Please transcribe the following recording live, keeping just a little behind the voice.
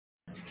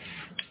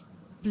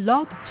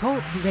Blog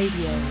Talk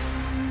Radio.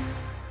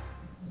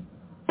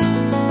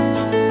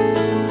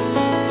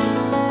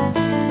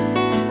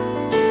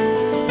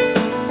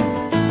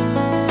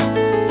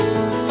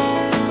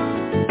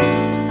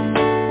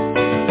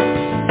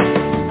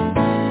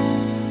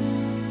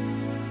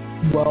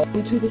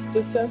 Welcome to the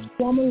Success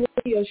Woman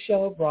Radio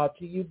Show, brought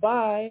to you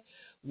by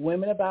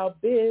Women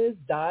About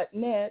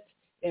Biz.net,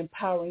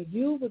 empowering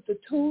you with the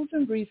tools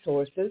and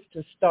resources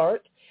to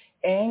start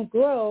and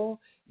grow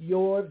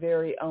your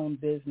very own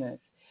business.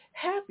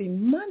 Happy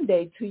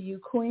Monday to you,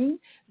 Queen.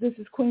 This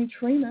is Queen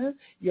Trina,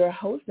 your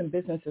host and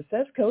business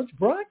success coach,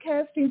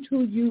 broadcasting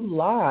to you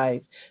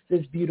live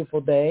this beautiful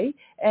day,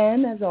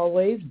 and as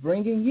always,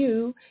 bringing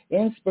you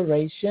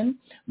inspiration,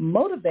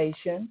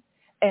 motivation,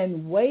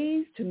 and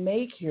ways to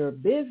make your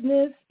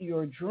business,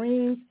 your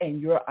dreams,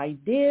 and your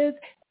ideas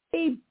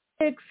a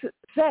big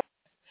success.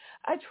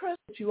 I trust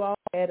that you all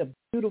had a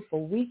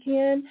beautiful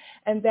weekend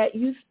and that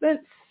you spent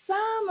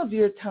some of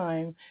your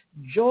time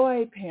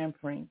joy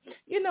pampering.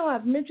 You know,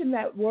 I've mentioned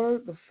that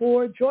word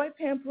before, joy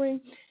pampering.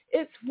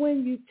 It's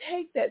when you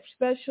take that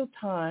special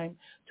time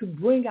to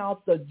bring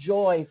out the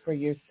joy for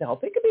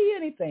yourself. It could be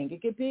anything.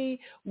 It could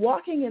be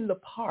walking in the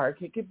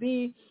park. It could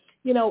be,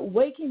 you know,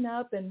 waking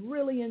up and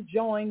really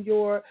enjoying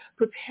your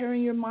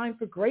preparing your mind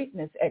for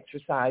greatness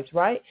exercise,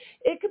 right?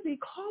 It could be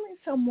calling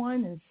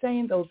someone and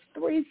saying those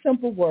three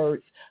simple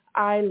words,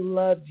 I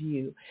love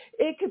you.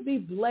 It could be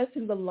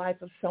blessing the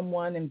life of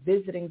someone and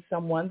visiting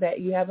someone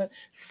that you haven't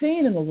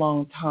seen in a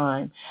long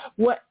time.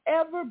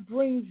 Whatever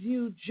brings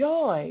you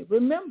joy,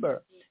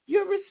 remember,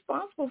 you're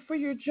responsible for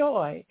your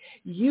joy.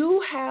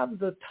 You have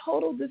the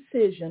total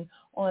decision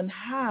on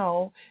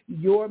how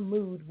your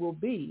mood will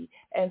be.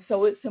 And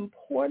so it's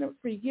important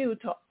for you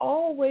to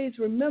always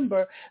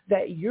remember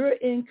that you're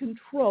in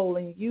control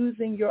and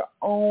using your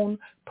own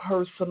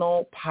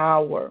personal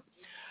power.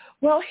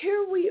 Well,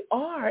 here we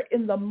are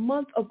in the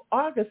month of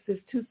August, is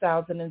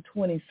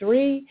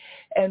 2023,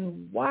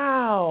 and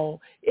wow,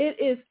 it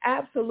is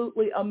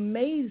absolutely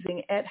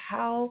amazing at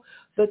how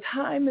the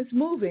time is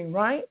moving,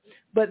 right?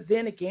 But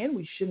then again,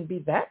 we shouldn't be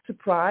that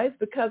surprised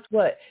because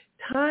what?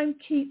 Time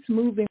keeps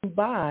moving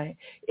by.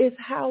 It's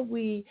how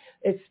we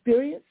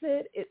experience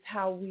it. It's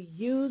how we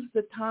use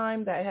the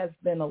time that has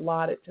been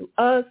allotted to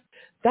us.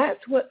 That's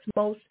what's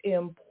most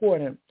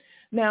important.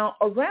 Now,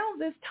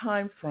 around this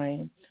time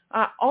frame,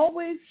 I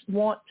always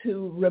want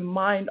to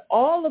remind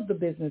all of the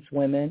business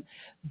women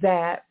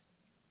that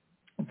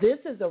this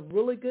is a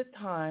really good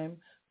time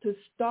to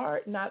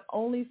start not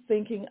only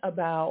thinking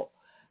about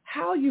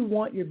how you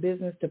want your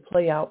business to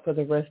play out for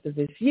the rest of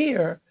this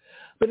year,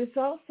 but it's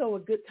also a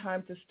good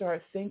time to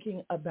start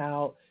thinking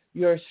about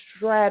your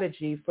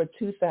strategy for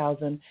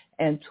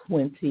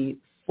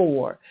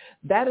 2024.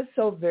 That is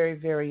so very,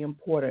 very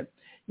important.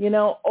 You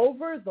know,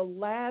 over the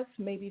last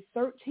maybe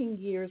 13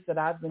 years that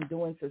I've been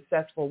doing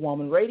Successful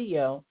Woman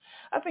Radio,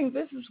 I think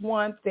this is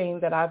one thing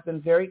that I've been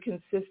very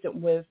consistent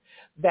with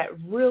that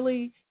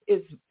really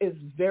is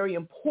very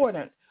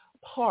important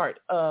part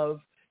of,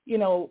 you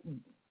know,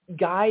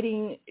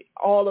 guiding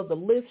all of the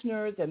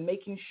listeners and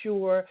making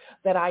sure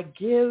that I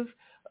give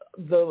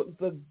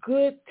the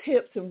good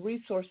tips and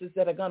resources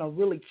that are going to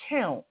really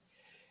count.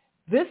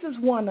 This is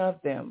one of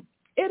them.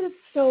 It is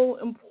so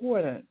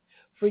important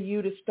for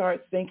you to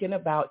start thinking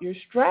about your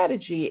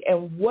strategy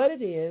and what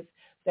it is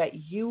that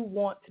you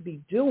want to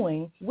be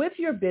doing with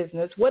your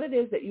business, what it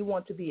is that you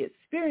want to be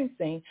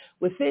experiencing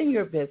within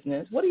your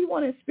business. What do you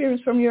want to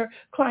experience from your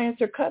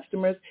clients or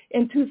customers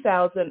in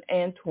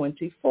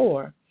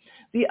 2024?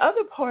 The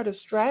other part of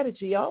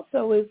strategy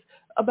also is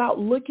about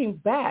looking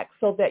back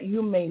so that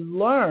you may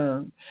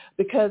learn,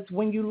 because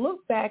when you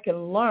look back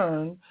and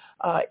learn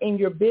in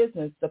your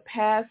business, the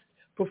past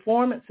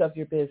performance of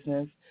your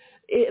business,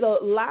 it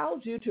allows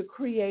you to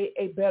create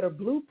a better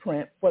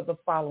blueprint for the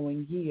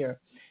following year.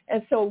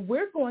 And so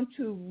we're going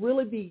to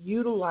really be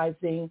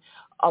utilizing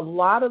a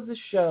lot of the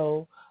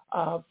show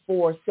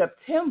for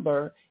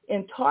September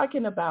in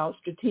talking about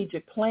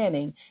strategic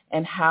planning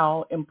and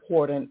how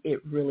important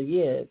it really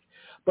is.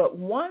 But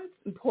one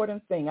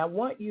important thing, I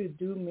want you to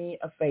do me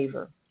a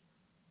favor.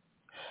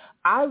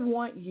 I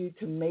want you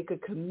to make a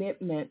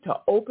commitment to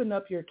open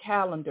up your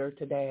calendar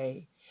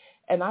today,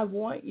 and I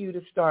want you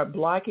to start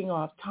blocking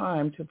off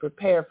time to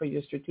prepare for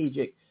your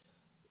strategic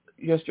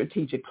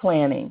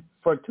planning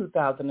for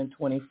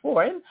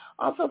 2024 and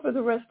also for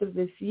the rest of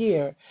this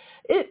year.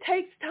 It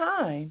takes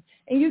time,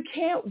 and you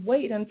can't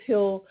wait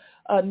until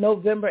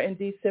November and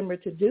December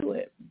to do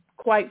it.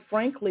 Quite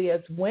frankly,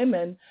 as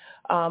women,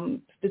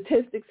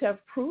 statistics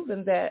have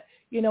proven that,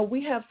 you know,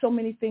 we have so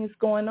many things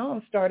going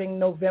on starting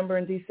November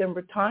and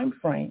December time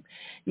frame.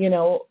 You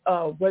know,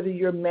 whether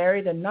you're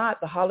married or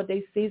not, the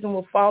holiday season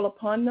will fall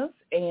upon us,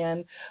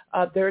 and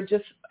there are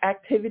just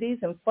activities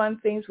and fun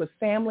things with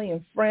family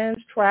and friends,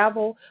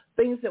 travel,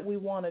 things that we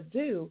want to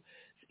do.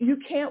 You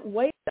can't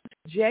wait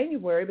until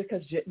January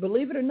because,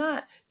 believe it or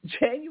not,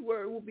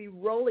 January will be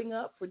rolling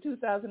up for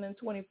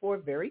 2024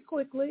 very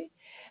quickly,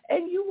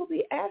 and you will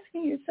be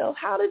asking yourself,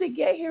 how did it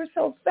get here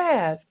so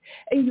fast?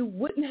 And you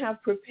wouldn't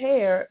have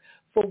prepared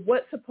for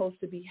what's supposed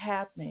to be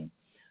happening.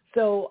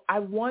 So I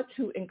want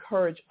to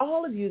encourage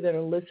all of you that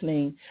are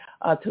listening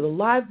to the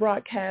live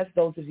broadcast,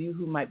 those of you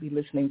who might be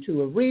listening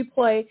to a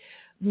replay,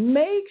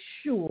 make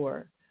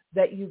sure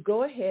that you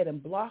go ahead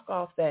and block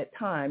off that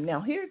time. Now,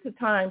 here's the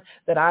time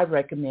that I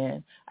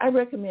recommend. I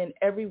recommend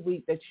every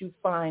week that you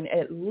find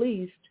at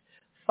least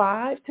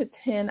 5 to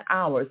 10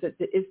 hours.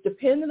 It's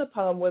dependent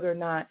upon whether or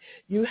not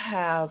you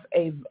have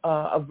a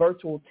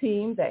virtual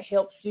team that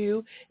helps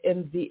you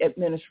in the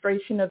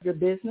administration of your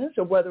business,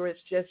 or whether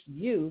it's just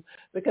you.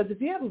 Because if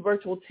you have a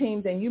virtual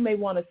team, then you may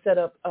want to set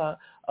up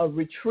a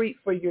retreat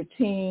for your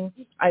team,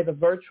 either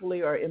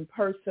virtually or in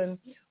person,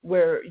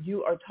 where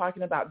you are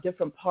talking about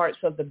different parts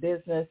of the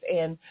business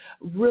and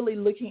really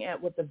looking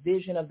at what the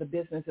vision of the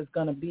business is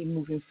going to be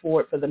moving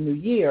forward for the new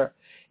year.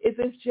 If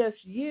it's just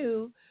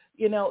you,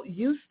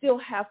 you still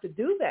have to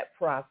do that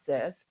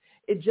process.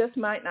 It just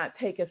might not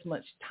take as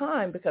much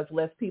time because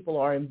less people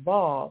are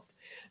involved.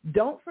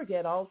 Don't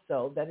forget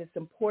also that it's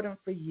important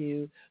for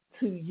you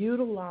to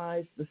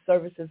utilize the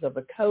services of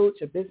a coach,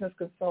 a business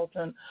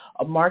consultant,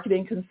 a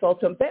marketing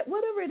consultant,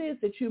 whatever it is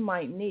that you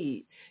might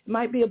need. It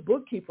might be a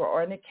bookkeeper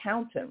or an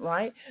accountant,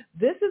 right?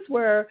 This is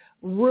where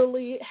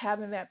really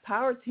having that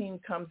power team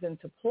comes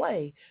into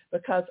play,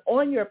 because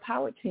on your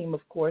power team,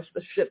 of course,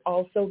 there should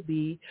also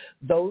be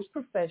those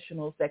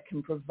professionals that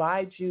can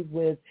provide you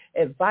with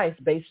advice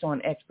based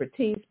on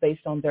expertise,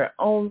 based on their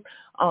own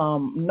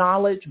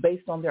knowledge,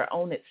 based on their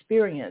own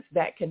experience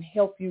that can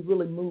help you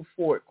really move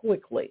forward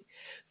quickly.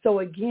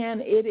 So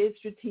again, it is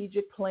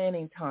strategic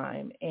planning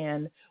time.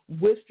 And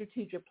with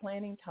strategic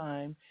planning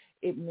time,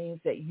 it means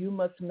that you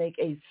must make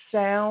a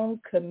sound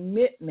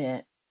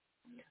commitment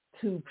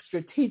to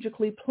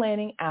strategically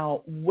planning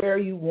out where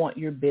you want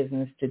your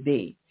business to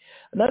be.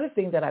 Another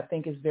thing that I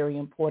think is very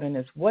important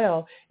as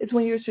well is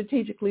when you're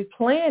strategically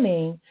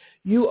planning,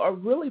 you are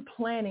really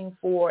planning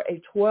for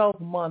a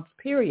 12-month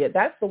period.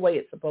 That's the way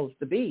it's supposed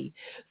to be,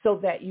 so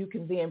that you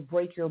can then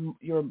break your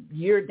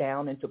year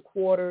down into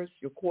quarters,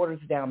 your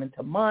quarters down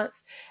into months,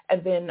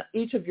 and then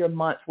each of your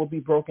months will be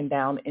broken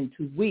down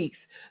into weeks,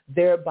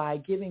 thereby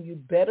giving you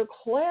better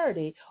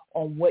clarity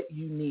on what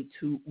you need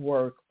to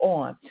work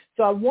on.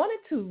 So I wanted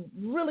to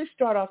really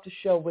start off the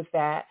show with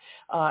that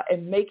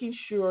and making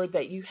sure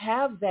that you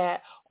have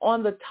that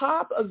on the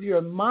top of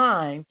your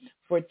mind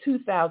for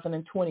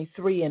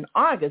 2023 in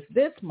August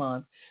this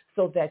month,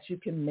 so that you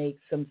can make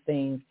some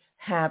things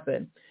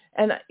happen.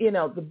 And,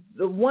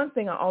 the one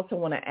thing I also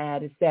want to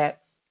add is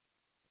that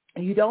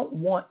you don't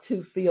want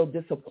to feel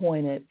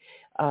disappointed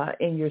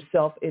in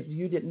yourself if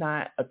you did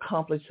not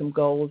accomplish some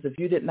goals, if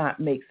you did not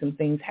make some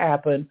things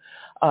happen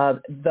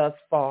thus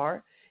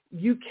far.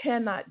 You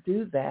cannot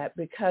do that,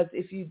 because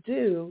if you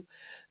do,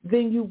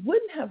 then you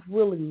wouldn't have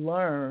really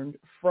learned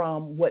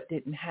from what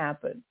didn't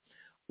happen.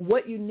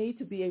 What you need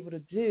to be able to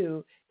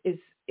do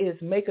is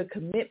make a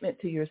commitment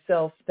to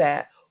yourself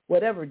that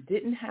whatever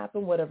didn't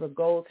happen, whatever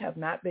goals have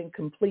not been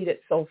completed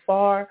so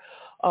far,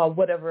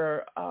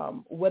 whatever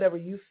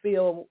you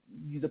feel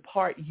the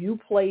part you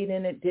played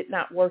in it did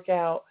not work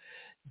out,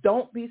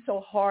 don't be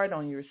so hard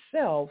on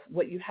yourself.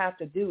 What you have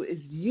to do is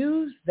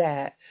use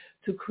that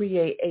to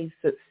create a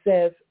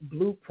success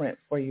blueprint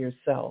for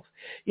yourself.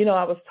 I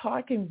was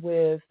talking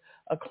with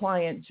a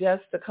client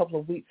just a couple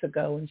of weeks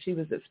ago, and she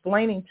was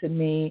explaining to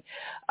me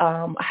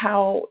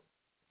how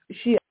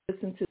she had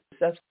listened to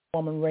Successful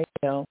Woman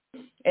Radio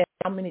and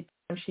how many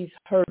times she's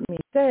heard me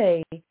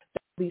say, don't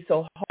be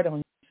so hard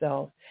on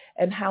yourself,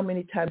 and how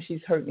many times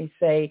she's heard me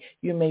say,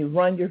 you may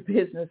run your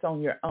business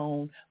on your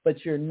own,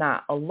 but you're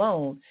not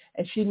alone.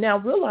 And she now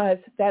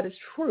realized that is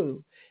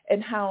true,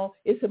 and how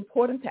it's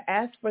important to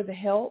ask for the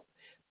help.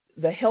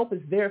 The help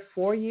is there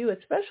for you,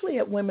 especially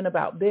at Women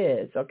About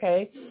Biz,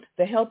 okay?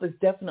 The help is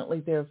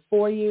definitely there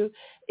for you.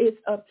 It's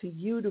up to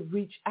you to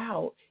reach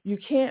out. You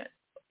can't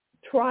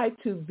try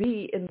to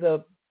be in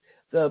the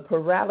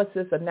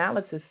paralysis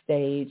analysis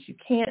stage. You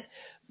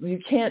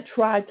can't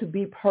try to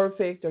be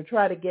perfect or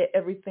try to get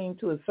everything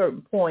to a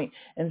certain point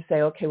and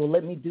say, okay, well,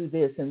 let me do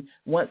this. And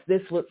once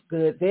this looks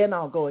good, then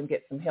I'll go and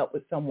get some help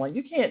with someone.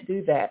 You can't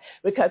do that,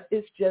 because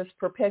it's just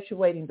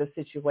perpetuating the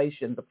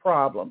situation, the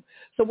problem.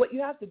 So what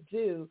you have to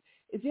do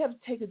is you have to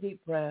take a deep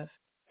breath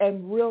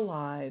and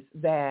realize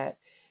that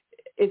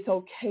it's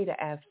okay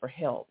to ask for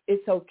help.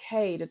 It's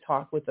okay to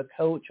talk with a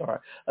coach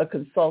or a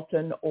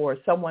consultant or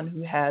someone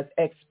who has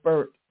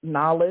expert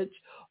knowledge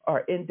or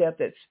in-depth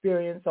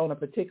experience on a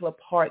particular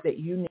part that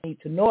you need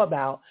to know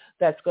about,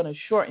 that's going to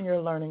shorten your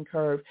learning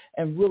curve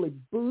and really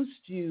boost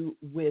you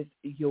with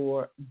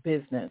your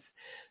business.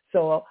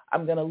 So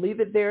I'm going to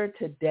leave it there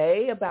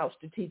today about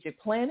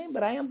strategic planning,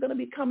 but I am going to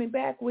be coming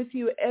back with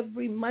you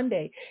every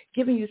Monday,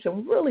 giving you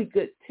some really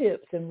good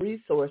tips and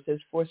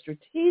resources for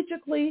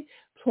strategically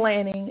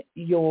planning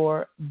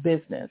your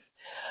business.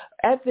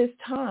 At this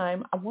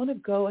time, I want to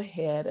go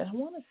ahead and I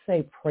want to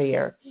say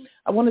prayer.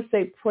 I want to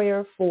say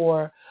prayer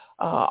for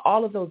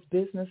all of those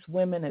business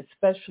women,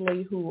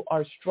 especially who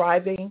are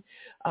striving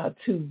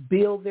to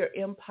build their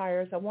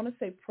empires. I want to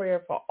say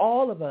prayer for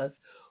all of us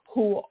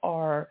who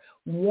are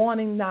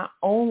wanting not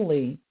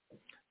only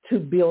to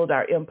build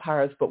our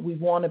empires, but we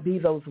want to be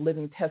those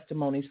living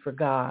testimonies for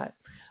God.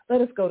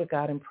 Let us go to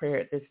God in prayer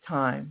at this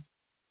time.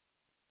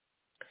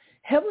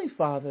 Heavenly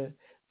Father,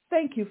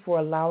 thank you for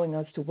allowing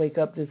us to wake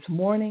up this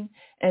morning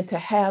and to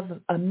have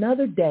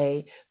another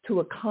day to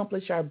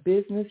accomplish our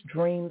business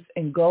dreams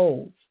and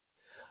goals.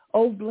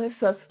 Oh, bless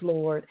us,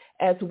 Lord,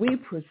 as we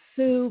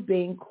pursue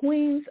being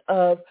queens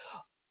of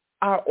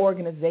our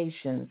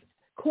organizations,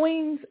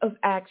 queens of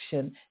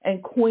action,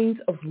 and queens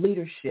of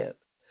leadership.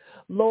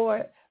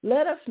 Lord,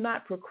 let us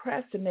not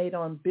procrastinate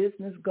on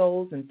business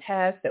goals and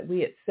tasks that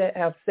we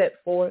have set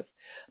forth,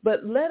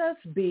 but let us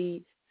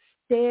be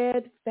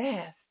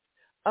steadfast,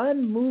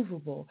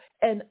 unmovable,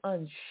 and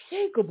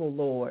unshakable,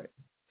 Lord.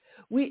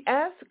 We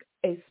ask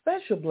a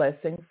special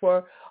blessing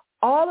for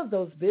all of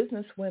those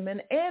business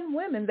women and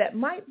women that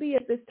might be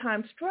at this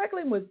time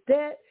struggling with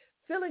debt,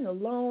 feeling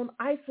alone,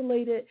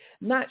 isolated,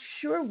 not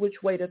sure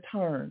which way to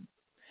turn.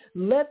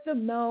 Let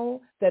them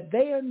know that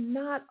they are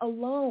not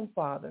alone,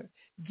 Father.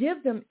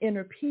 Give them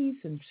inner peace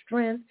and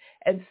strength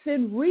and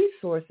send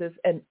resources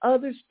and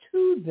others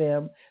to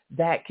them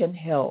that can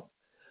help.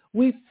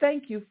 We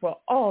thank you for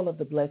all of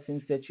the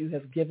blessings that you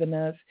have given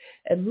us.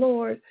 And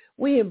Lord,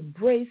 we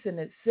embrace and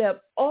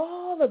accept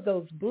all of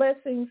those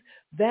blessings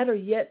that are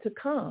yet to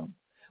come.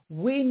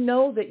 We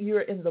know that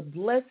you're in the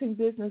blessing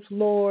business,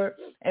 Lord,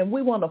 and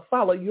we want to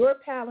follow your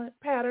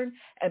pattern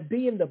and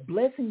be in the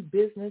blessing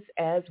business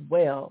as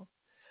well.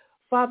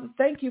 Father,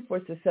 thank you for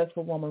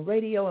Successful Woman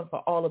Radio and for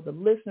all of the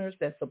listeners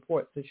that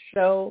support the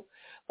show.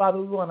 Father,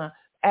 we want to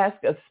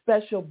ask a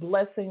special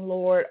blessing,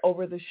 Lord,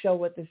 over the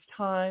show at this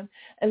time.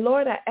 And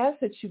Lord, I ask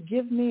that you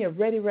give me a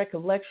ready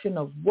recollection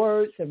of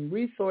words and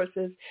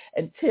resources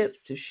and tips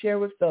to share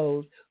with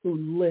those who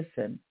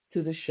listen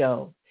to the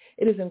show.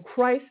 It is in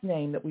Christ's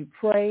name that we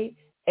pray.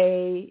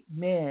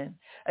 Amen.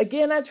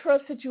 Again, I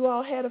trust that you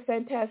all had a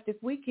fantastic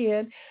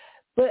weekend,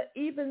 but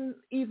even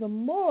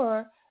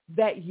more,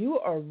 that you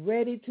are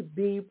ready to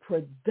be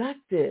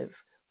productive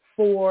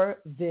for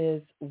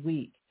this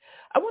week.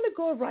 I want to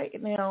go right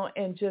now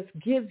and just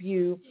give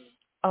you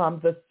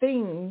the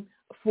theme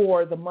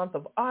for the month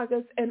of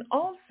August. And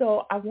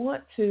also I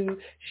want to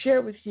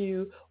share with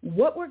you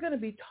what we're going to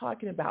be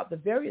talking about, the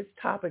various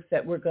topics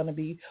that we're going to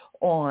be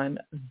on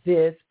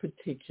this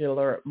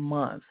particular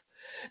month.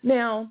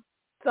 Now,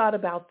 thought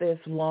about this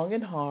long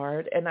and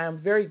hard, and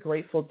I'm very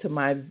grateful to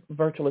my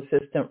virtual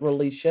assistant,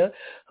 Relisha,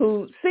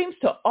 who seems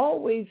to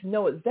always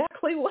know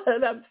exactly what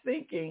I'm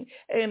thinking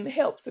and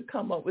helps to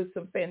come up with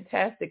some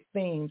fantastic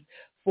themes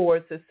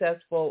for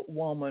Successful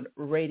Woman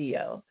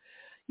Radio.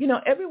 You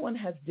know, everyone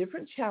has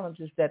different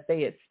challenges that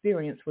they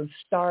experience when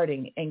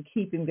starting and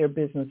keeping their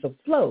business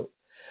afloat.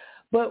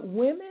 But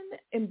women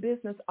in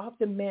business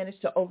often manage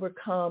to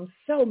overcome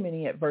so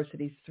many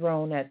adversities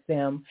thrown at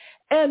them,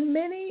 and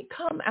many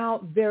come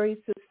out very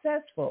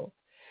successful.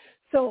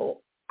 So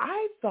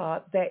I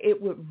thought that it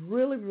would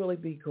really, really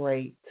be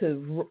great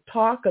to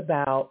talk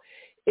about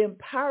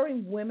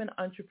empowering women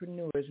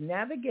entrepreneurs,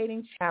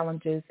 navigating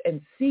challenges, and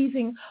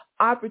seizing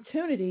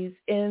opportunities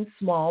in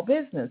small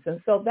business.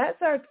 And so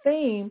that's our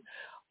theme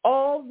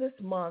all this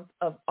month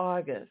of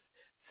August.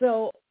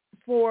 So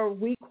for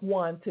week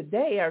one,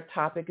 today our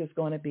topic is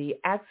going to be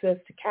access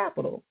to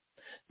capital.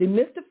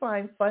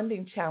 Demystifying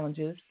funding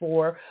challenges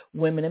for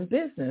women in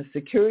business.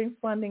 Securing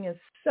funding is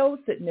so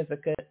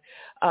significant.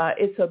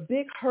 It's a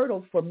big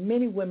hurdle for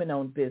many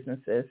women-owned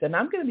businesses. And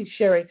I'm going to be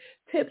sharing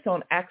tips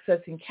on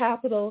accessing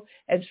capital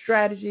and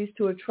strategies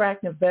to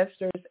attract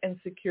investors and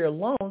secure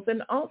loans,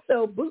 and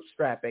also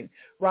bootstrapping,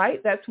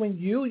 right? That's when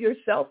you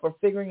yourself are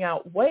figuring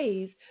out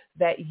ways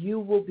that you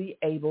will be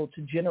able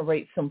to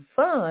generate some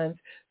funds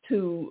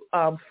to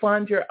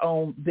fund your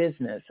own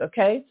business,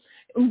 okay?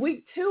 In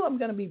week two, I'm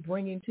going to be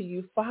bringing to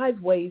you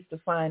 5 ways to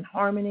find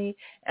harmony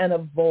and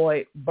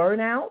avoid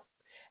burnout.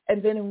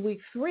 And then in week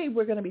 3,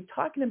 we're going to be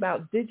talking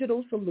about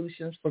digital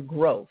solutions for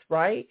growth,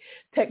 right?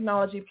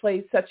 Technology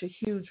plays such a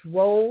huge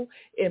role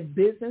in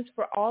business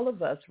for all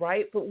of us,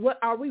 right? But what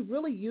are we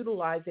really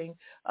utilizing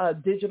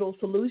digital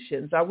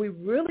solutions? Are we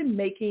really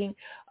making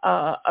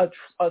a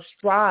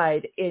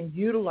stride in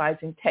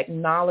utilizing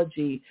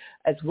technology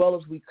as well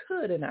as we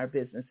could in our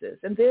businesses?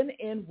 And then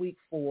in week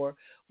 4,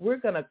 we're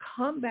going to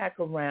come back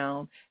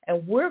around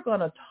and we're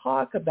going to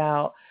talk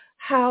about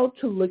how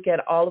to look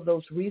at all of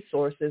those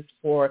resources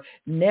for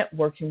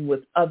networking with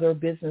other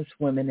business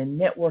women and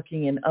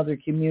networking in other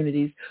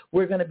communities.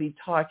 We're going to be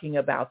talking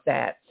about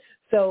that.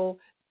 So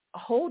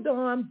hold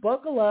on,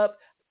 buckle up.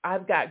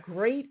 I've got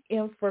great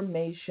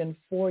information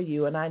for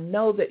you, and I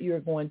know that you're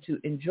going to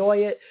enjoy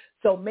it.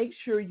 So make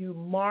sure you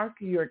mark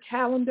your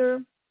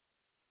calendar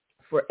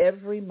for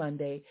every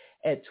Monday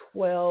at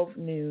 12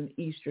 noon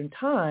Eastern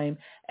Time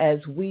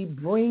as we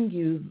bring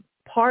you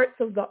parts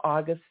of the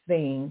August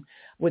theme,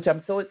 which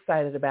I'm so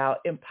excited about,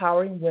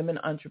 empowering women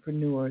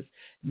entrepreneurs,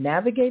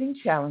 navigating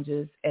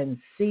challenges, and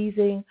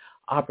seizing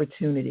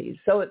opportunities.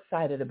 So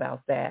excited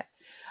about that.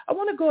 I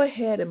want to go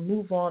ahead and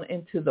move on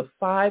into the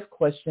 5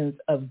 questions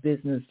of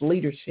business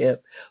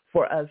leadership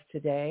for us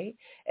today.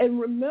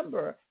 And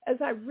remember, as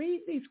I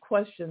read these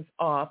questions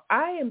off,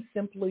 I am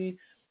simply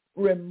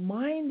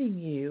reminding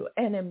you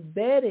and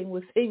embedding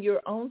within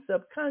your own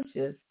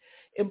subconscious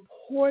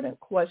important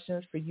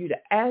questions for you to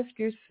ask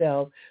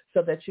yourself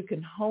so that you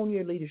can hone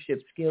your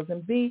leadership skills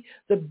and be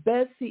the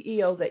best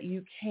CEO that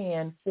you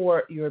can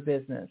for your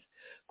business.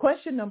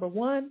 Question number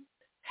 1,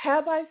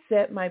 have I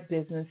set my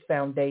business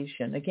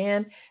foundation?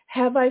 Again,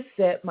 have I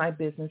set my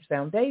business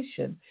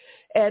foundation?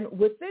 And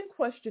within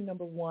question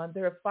number 1,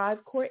 there are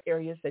 5 core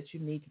areas that you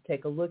need to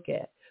take a look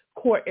at.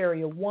 Core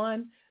area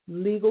 1,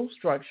 legal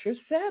structure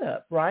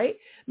setup, right?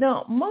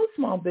 Now, most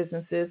small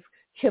businesses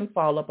can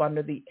fall up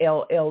under the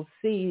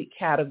LLC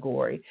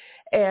category.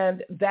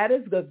 And that's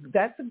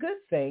a good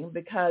thing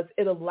because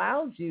it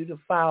allows you to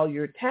file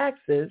your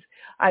taxes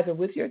either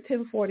with your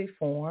 1040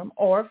 form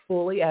or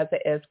fully as an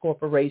S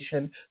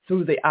corporation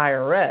through the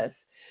IRS.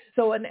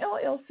 So an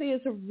LLC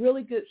is a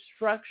really good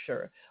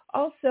structure.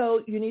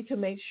 Also, you need to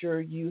make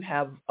sure you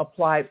have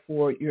applied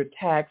for your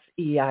tax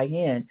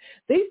EIN.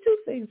 These 2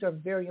 things are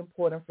very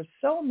important for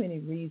so many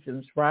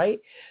reasons, right?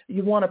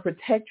 You want to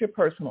protect your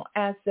personal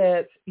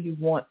assets. You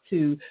want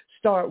to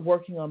start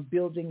working on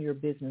building your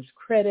business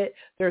credit.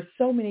 There are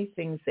so many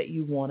things that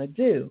you want to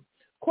do.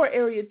 Core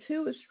area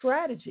 2 is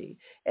strategy.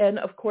 And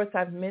of course,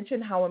 I've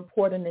mentioned how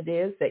important it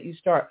is that you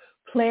start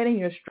planning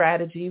your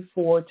strategy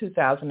for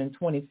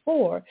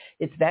 2024.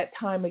 It's that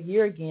time of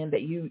year again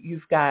that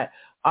you've got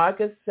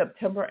August,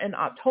 September, and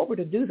October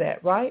to do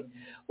that, right?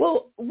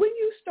 Well, when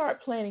you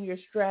start planning your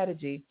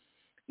strategy,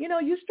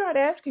 you start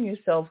asking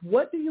yourself,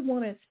 what do you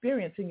want to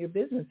experience in your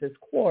business this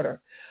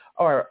quarter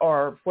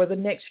or for the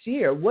next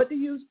year? What do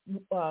you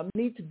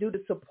need to do to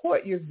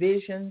support your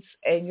visions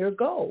and your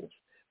goals?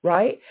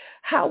 Right?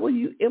 How will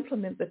you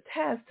implement the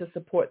tasks to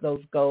support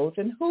those goals,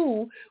 and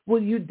who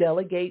will you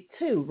delegate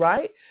to,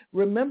 right?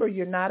 Remember,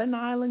 you're not an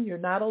island. You're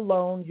not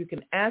alone. You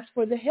can ask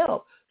for the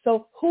help.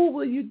 So who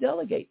will you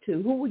delegate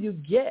to? Who will you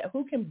get?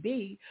 Who can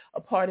be a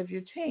part of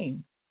your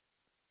team?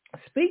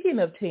 Speaking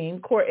of team,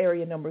 core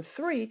area number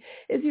 3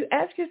 is you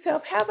ask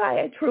yourself, have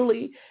I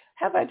truly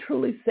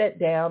sat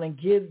down and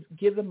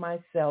given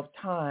myself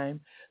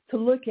time to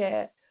look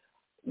at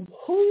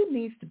who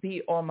needs to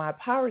be on my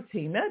power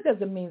team? That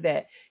doesn't mean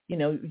that,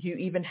 you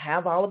even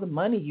have all of the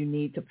money you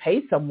need to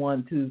pay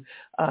someone to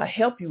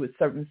help you with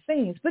certain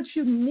things, but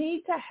you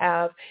need to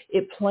have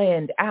it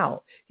planned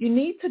out. You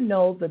need to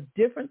know the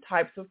different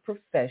types of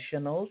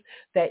professionals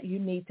that you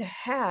need to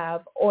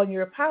have on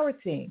your power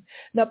team.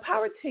 Now,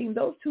 power team,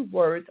 those 2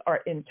 words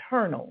are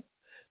internal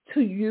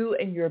to you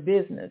and your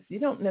business. You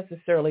don't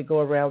necessarily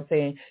go around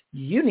saying,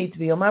 you need to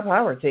be on my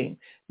power team.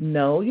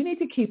 No, you need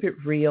to keep it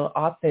real,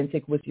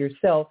 authentic with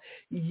yourself.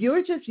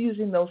 You're just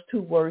using those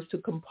 2 words to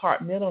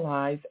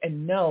compartmentalize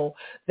and know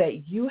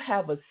that you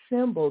have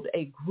assembled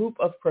a group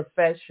of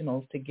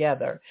professionals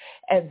together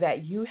and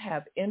that you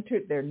have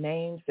entered their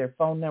names, their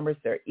phone numbers,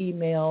 their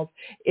emails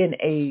in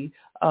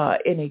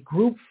a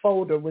group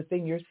folder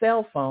within your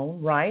cell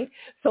phone, right?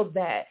 So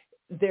that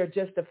they're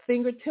just a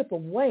fingertip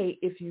away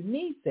if you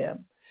need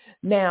them.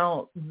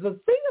 Now, the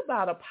thing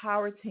about a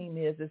power team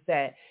is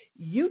that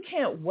you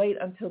can't wait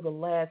until the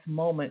last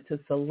moment to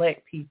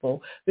select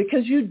people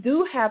because you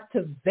do have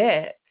to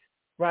vet,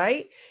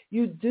 right?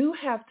 You do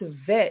have to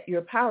vet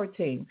your power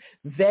team.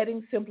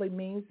 Vetting simply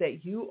means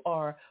that you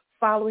are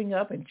following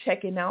up and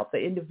checking out the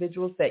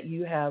individuals that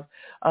you have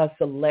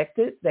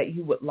selected that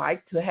you would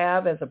like to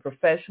have as a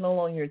professional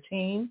on your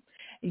team.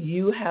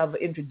 You have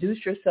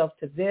introduced yourself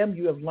to them.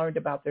 You have learned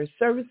about their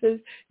services.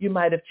 You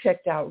might have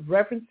checked out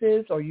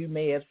references, or you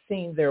may have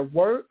seen their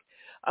work.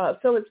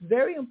 So it's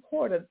very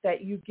important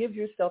that you give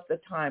yourself the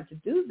time to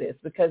do this,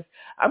 because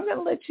I'm going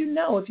to let you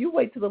know, if you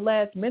wait to the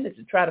last minute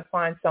to try to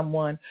find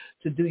someone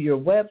to do your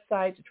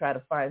website, to try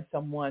to find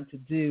someone to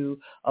do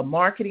a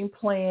marketing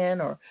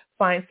plan, or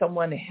find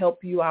someone to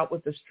help you out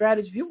with the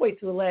strategy, if you wait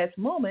to the last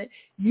moment,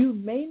 you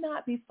may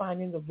not be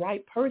finding the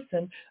right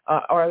person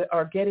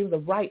or getting the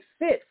right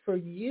fit for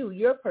you,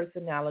 your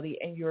personality,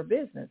 and your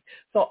business.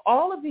 So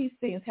all of these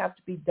things have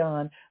to be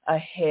done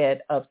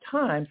ahead of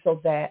time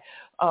so that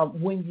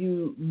when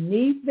you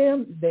need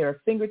them, they're a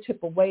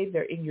fingertip away.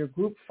 They're in your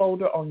group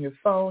folder on your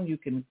phone. You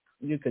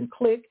can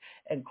click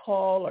and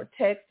call or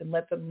text and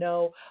let them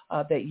know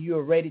that you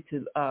are ready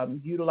to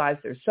utilize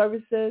their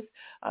services.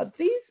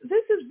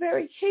 This is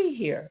very key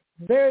here,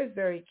 very,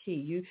 very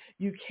key.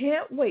 You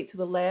can't wait to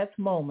the last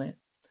moment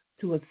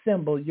to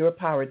assemble your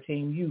power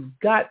team. You've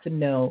got to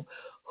know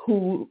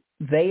who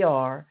they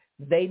are.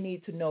 They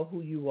need to know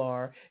who you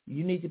are.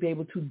 You need to be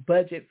able to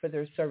budget for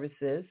their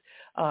services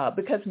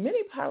because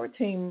many power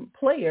team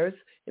players,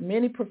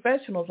 many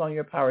professionals on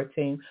your power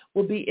team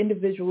will be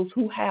individuals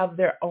who have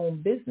their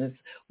own business.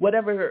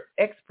 Whatever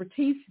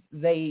expertise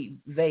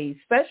they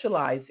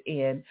specialize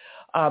in,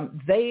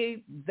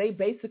 they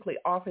basically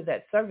offer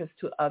that service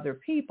to other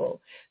people.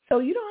 So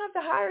you don't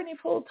have to hire any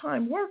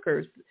full-time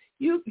workers.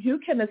 You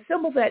can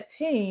assemble that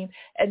team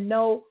and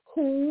know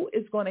who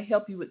is going to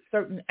help you with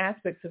certain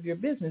aspects of your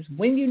business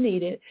when you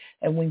need it,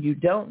 and when you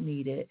don't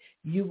need it,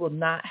 you will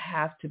not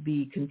have to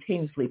be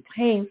continuously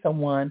paying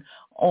someone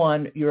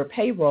on your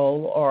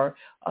payroll or,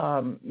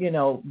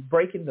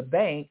 breaking the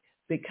bank,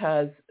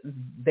 because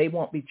they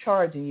won't be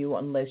charging you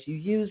unless you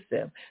use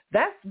them.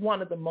 That's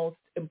one of the most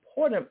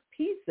important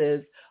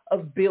pieces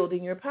of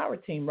building your power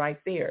team right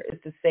there, is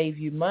to save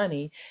you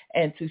money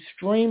and to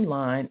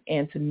streamline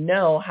and to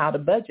know how to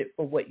budget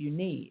for what you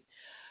need.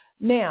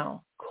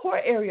 Now,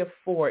 core area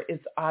 4 is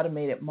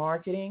automated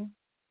marketing.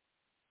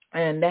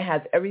 And that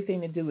has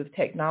everything to do with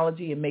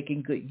technology and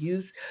making good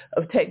use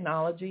of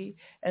technology.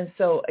 And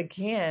so,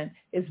 again,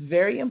 it's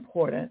very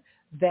important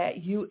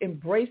that you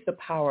embrace the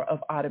power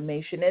of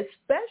automation,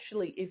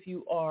 especially if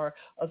you are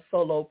a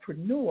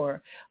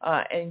solopreneur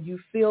and you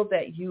feel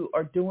that you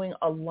are doing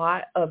a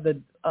lot of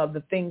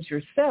the things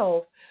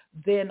yourself.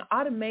 Then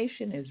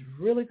automation is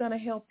really going to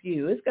help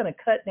you. It's going to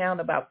cut down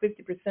about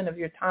 50% of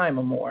your time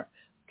or more.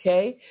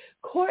 Okay?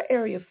 Core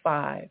area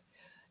 5.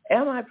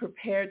 Am I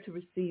prepared to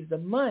receive the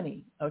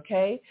money?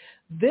 Okay?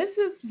 This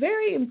is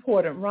very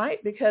important,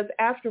 right? Because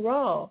after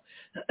all,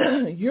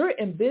 you're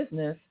in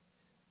business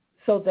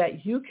so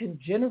that you can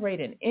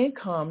generate an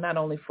income not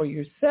only for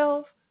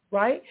yourself,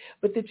 right,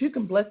 but that you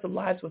can bless the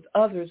lives with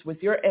others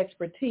with your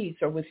expertise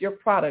or with your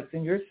products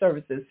and your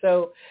services.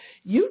 So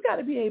you've got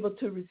to be able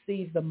to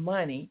receive the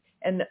money,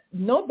 and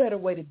no better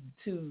way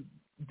to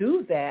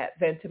do that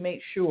than to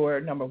make sure,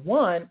 number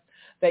one,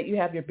 that you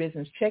have your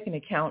business checking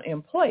account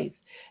in place.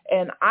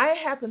 And I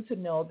happen to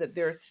know that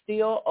there's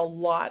still a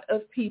lot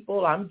of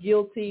people, I'm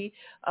guilty,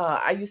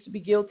 I used to be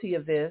guilty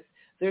of this,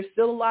 there's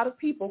still a lot of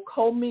people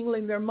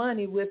commingling their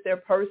money with their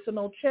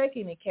personal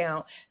checking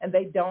account, and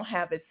they don't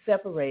have it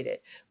separated.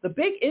 The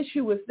big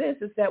issue with this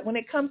is that when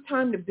it comes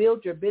time to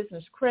build your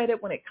business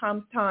credit, when it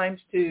comes time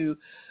to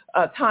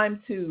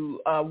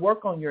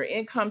work on your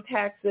income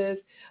taxes,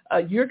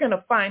 you're going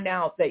to find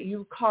out that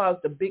you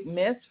caused a big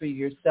mess for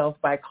yourself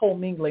by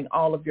commingling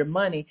all of your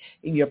money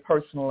in your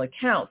personal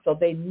account. So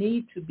they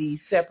need to be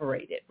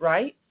separated,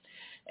 right?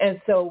 And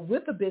so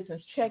with a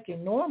business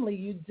checking, normally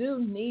you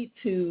do need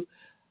to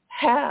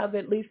have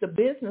at least a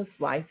business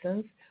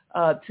license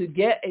to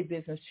get a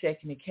business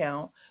checking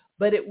account,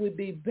 but it would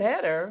be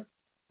better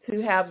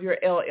to have your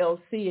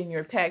LLC and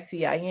your tax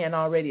EIN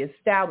already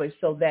established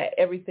so that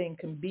everything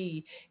can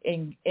be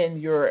in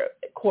your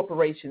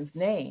corporation's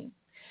name.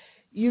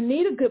 You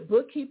need a good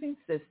bookkeeping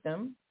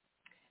system,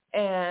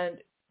 and,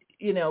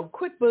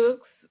 QuickBooks,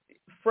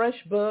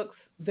 FreshBooks,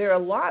 there are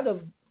a lot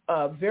of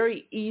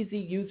very easy,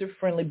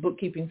 user-friendly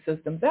bookkeeping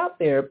systems out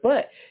there,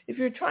 but if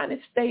you're trying to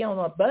stay on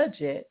a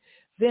budget,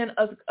 then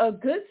a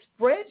good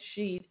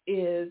spreadsheet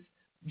is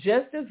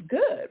just as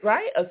good,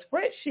 right? A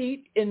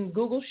spreadsheet in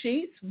Google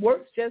Sheets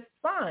works just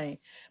fine,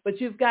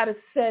 but you've got to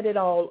set it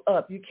all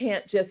up. You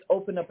can't just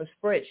open up a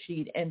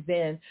spreadsheet and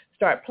then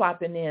start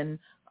plopping in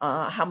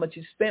how much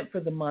you spent for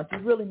the month. You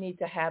really need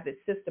to have it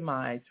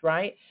systemized,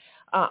 right?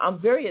 I'm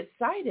very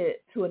excited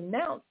to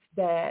announce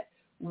that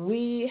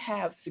we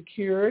have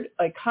secured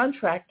a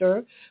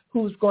contractor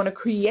who's going to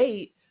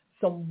create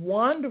some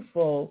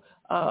wonderful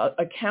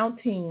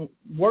accounting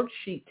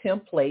worksheet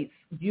templates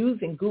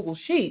using Google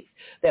Sheets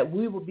that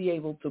we will be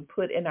able to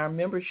put in our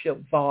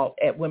membership vault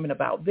at Women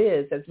About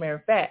Biz. As a matter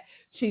of fact,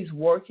 she's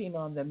working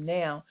on them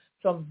now.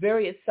 So I'm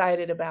very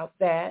excited about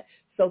that.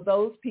 So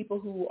those people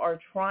who are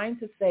trying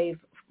to save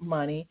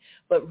money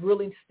but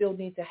really still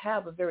need to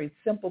have a very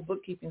simple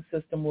bookkeeping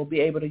system will be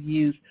able to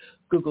use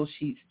Google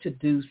Sheets to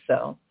do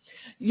so.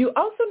 You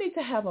also need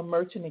to have a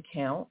merchant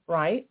account,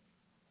 right?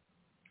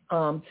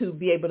 To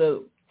be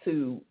able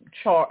to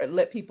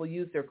let people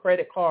use their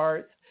credit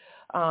cards.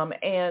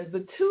 And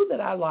the two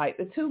that I like,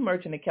 the two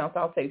merchant accounts,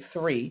 I'll say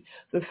three.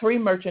 The three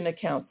merchant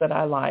accounts that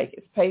I like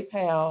is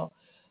PayPal,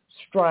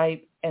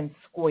 Stripe, and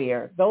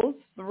Square. Those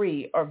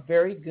three are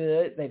very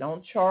good. They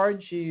don't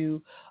charge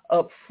you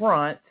up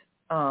front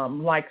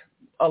like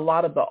a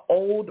lot of the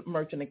old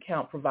merchant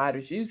account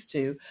providers used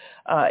to.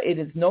 It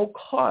is no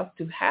cost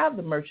to have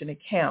the merchant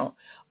account,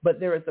 but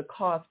there is a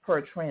cost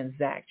per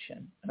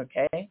transaction,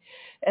 okay?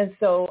 And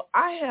so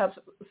I have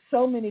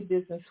so many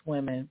business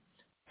women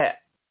that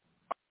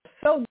are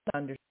so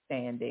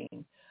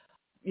understanding,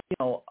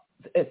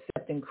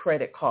 accepting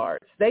credit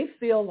cards. They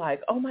feel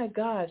like, oh my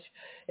gosh,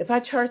 if I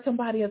charge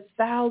somebody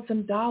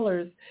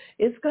 $1,000,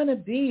 it's going to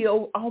be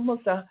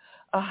almost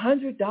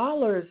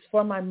 $100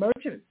 for my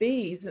merchant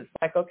fees. It's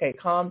like, okay,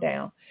 calm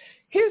down.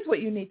 Here's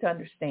what you need to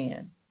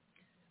understand.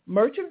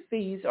 Merchant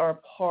fees are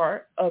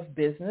part of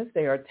business.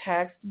 They are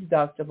tax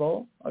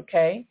deductible,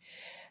 okay?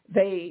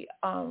 They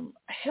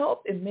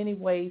help in many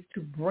ways to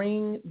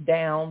bring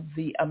down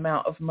the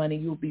amount of money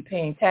you'll be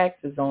paying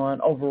taxes on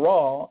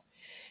overall.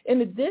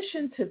 In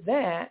addition to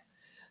that,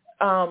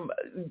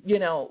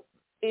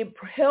 it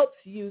helps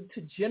you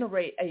to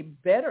generate a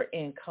better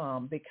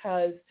income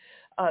because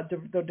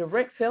the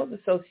Direct Sales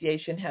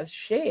Association has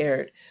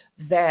shared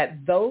that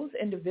those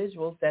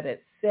individuals that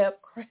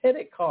accept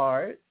credit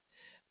cards,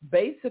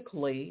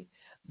 basically,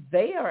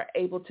 they are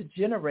able to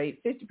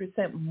generate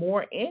 50%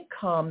 more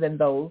income than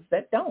those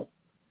that don't.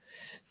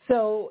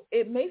 So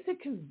it makes it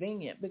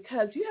convenient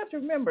because you have to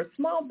remember,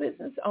 small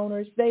business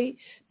owners, they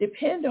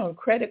depend on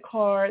credit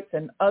cards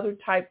and other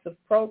types of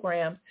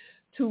programs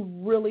to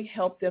really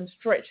help them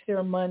stretch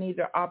their money,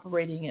 their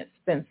operating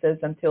expenses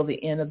until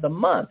the end of the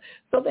month.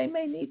 So they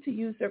may need to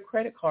use their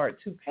credit card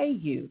to pay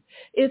you.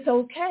 It's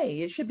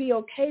okay. It should be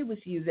okay with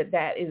you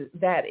that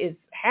is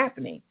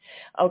happening.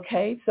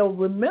 Okay? So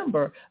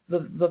remember,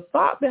 the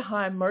thought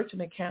behind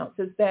merchant accounts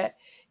is that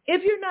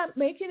if you're not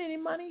making any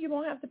money, you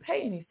won't have to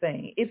pay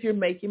anything. If you're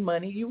making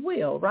money, you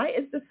will, right?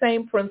 It's the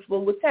same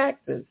principle with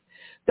taxes.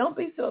 Don't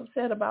be so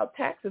upset about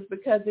taxes,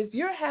 because if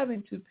you're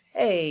having to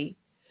pay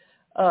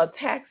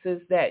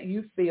taxes that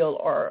you feel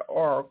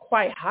are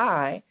quite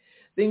high,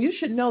 then you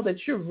should know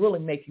that you're really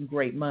making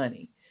great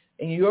money.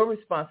 And your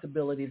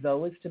responsibility,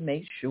 though, is to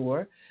make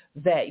sure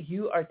that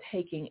you are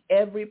taking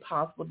every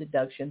possible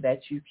deduction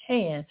that you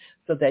can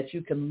so that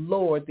you can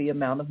lower the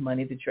amount of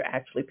money that you're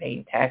actually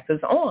paying taxes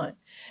on.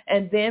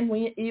 And then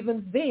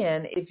even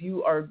then, if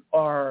you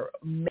are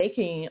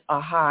making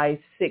a high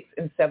 6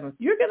 and 7,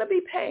 you're going to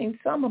be paying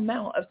some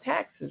amount of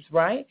taxes,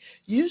 right?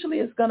 Usually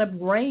it's going to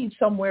range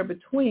somewhere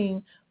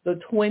between the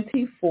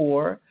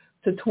 24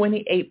 to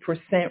 28%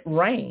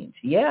 range.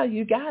 Yeah,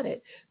 you got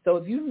it. So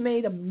if you've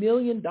made $1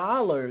 million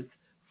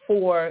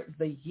for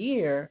the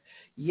year,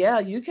 yeah,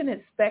 you can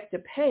expect to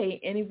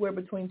pay anywhere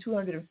between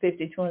 $250,000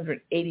 to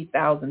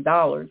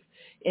 $280,000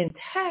 in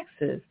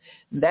taxes.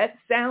 That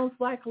sounds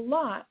like a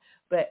lot,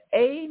 but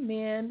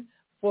amen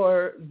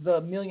for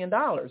the $1 million,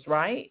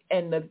 right?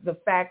 And the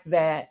fact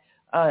that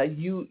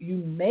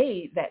you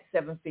made that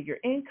 7-figure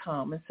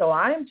income. And so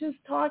I'm just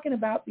talking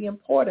about the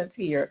importance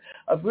here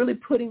of really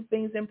putting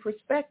things in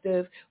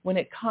perspective when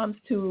it comes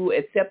to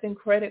accepting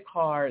credit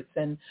cards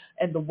and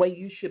the way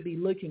you should be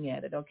looking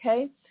at it,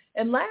 okay?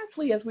 And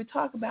lastly, as we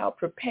talk about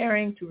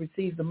preparing to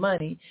receive the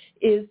money,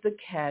 is the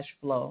cash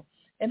flow.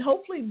 And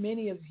hopefully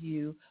many of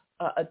you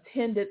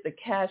attended the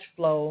cash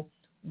flow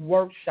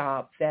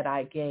workshop that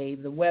I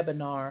gave, the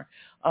webinar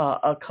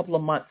a couple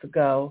of months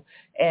ago.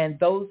 And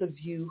those of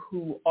you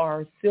who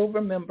are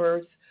silver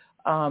members,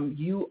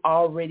 you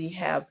already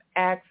have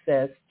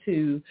access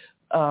to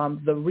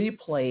the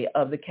replay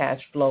of the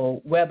cash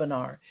flow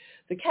webinar.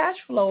 The cash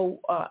flow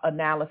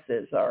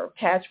analysis or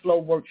cash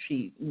flow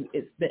worksheet,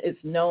 it's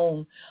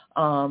known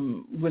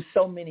with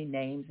so many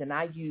names, and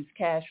I use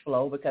cash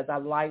flow because I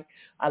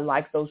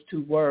like those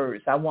two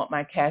words. I want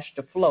my cash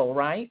to flow,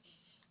 right?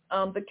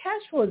 The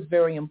cash flow is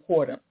very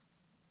important,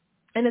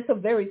 and it's a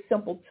very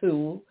simple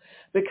tool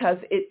because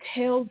it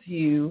tells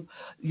you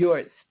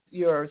your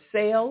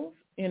sales,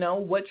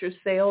 what your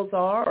sales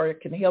are, or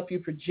it can help you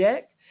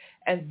project.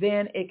 And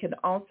then it can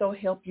also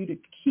help you to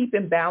keep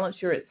and balance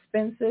your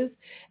expenses.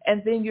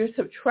 And then you're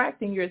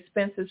subtracting your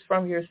expenses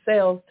from your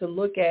sales to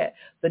look at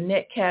the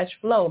net cash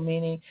flow,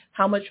 meaning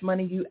how much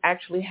money you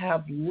actually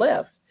have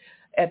left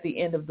at the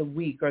end of the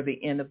week or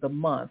the end of the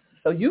month.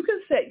 So you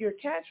can set your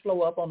cash flow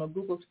up on a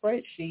Google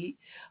spreadsheet,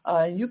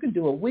 and you can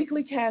do a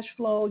weekly cash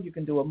flow. You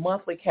can do a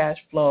monthly cash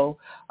flow.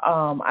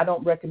 I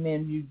don't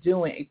recommend you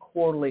doing a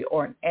quarterly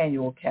or an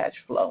annual cash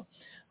flow.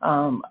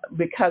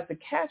 Because the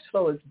cash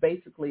flow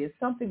is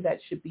something that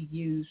should be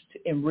used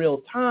in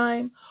real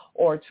time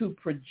or to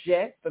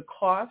project the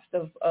cost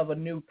of a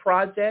new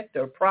project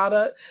or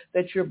product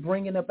that you're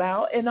bringing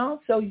about. And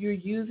also you're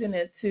using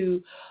it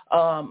to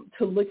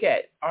look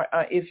at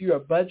if you're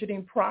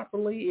budgeting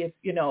properly,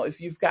 if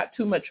you've got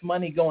too much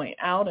money going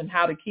out, and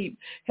how to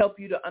help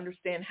you to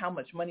understand how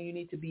much money you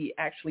need to be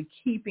actually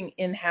keeping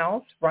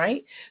in-house,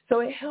 right? So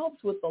it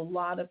helps with a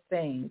lot of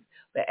things.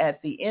 But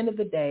at the end of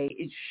the day,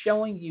 it's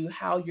showing you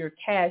how your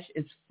cash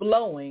is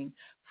flowing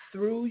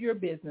through your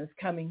business,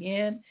 coming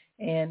in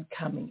and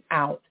coming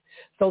out.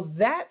 So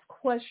that's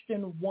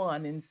question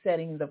one in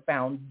setting the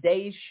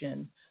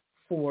foundation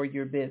for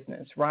your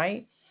business,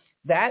 right?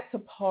 That's a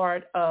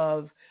part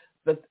of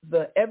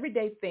the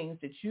everyday things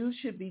that you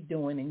should be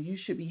doing and you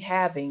should be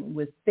having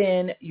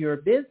within your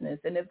business.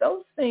 And if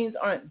those things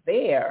aren't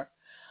there,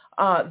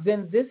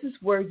 then this is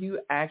where you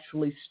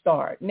actually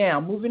start. Now,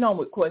 moving on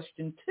with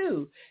question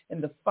 2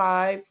 in the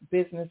 5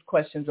 business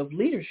questions of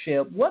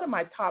leadership, what are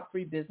my top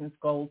 3 business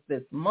goals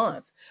this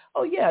month?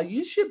 Oh, yeah,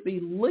 you should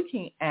be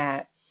looking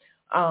at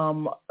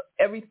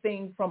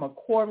everything from a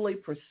quarterly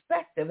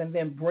perspective and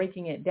then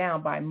breaking it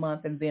down by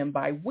month and then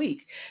by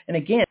week. And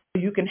again,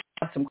 you can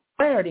have some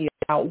clarity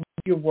about what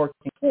you're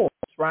working towards,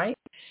 right?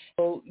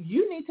 So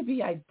you need to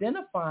be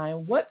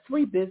identifying what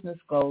 3 business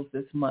goals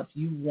this month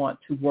you want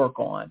to work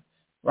on.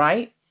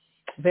 Right?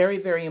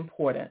 Very, very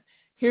important.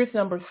 Here's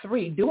number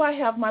 3. Do I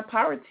have my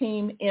power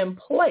team in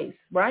place?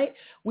 Right?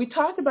 We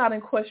talked about in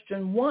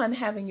question 1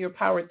 having your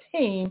power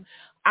team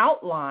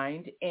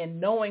outlined and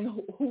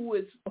knowing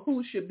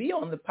who should be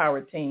on the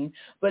power team.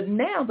 But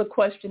now the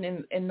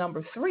question in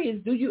number 3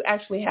 is, do you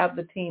actually have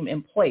the team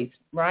in place?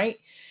 Right?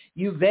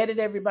 You've vetted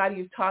everybody.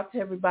 You've talked to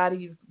everybody.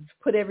 You've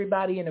put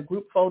everybody in a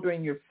group folder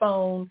in your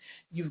phone.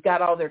 You've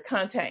got all their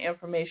contact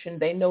information.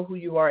 They know who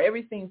you are.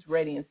 Everything's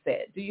ready and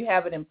set. Do you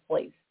have it in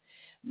place?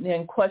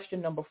 Then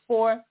question number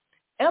 4,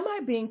 am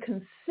I being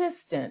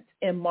consistent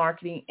in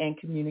marketing and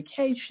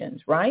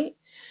communications, right?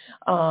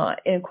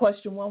 In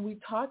question 1, we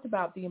talked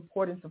about the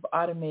importance of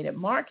automated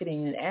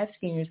marketing and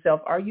asking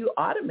yourself, are you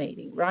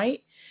automating,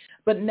 right?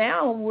 But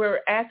now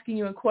we're asking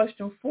you in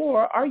question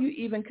 4, are you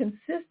even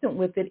consistent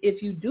with it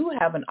if you do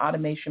have an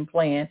automation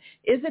plan?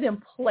 Is it in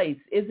place?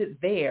 Is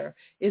it there?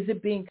 Is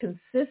it being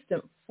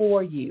consistent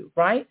for you,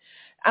 right?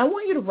 I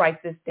want you to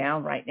write this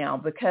down right now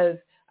because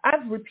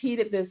I've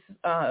repeated this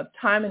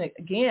time and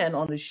again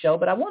on the show,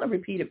 but I want to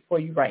repeat it for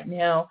you right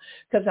now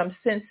because I'm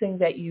sensing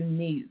that you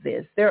need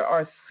this. There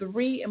are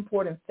 3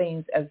 important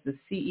things as the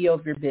CEO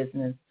of your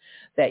business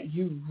that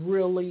you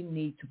really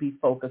need to be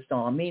focused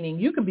on, meaning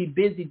you can be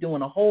busy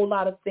doing a whole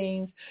lot of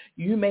things.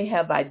 You may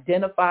have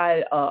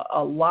identified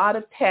a lot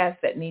of tasks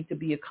that need to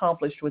be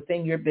accomplished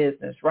within your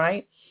business,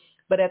 right?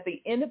 But at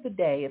the end of the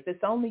day, if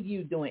it's only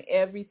you doing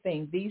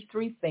everything, these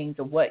 3 things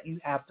are what you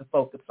have to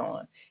focus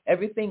on.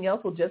 Everything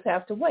else will just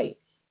have to wait.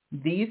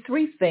 These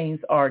 3 things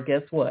are,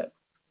 guess what?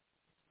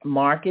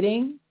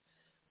 Marketing,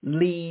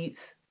 leads,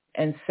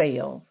 and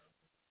sales.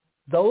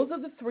 Those are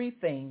the 3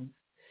 things.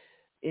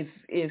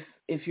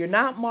 If you're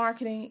not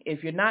marketing,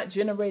 if you're not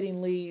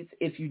generating leads,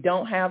 if you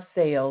don't have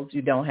sales,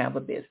 you don't have a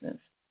business,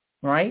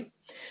 right?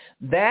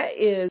 That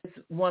is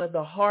one of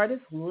the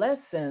hardest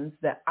lessons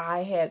that I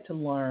had to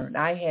learn.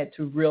 I had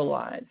to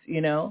realize,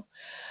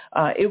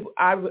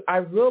 I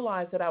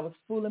realized that I was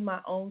fooling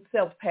my own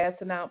self,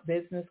 passing out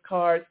business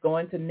cards,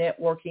 going to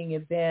networking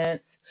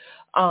events,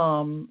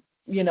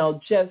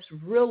 just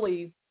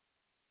really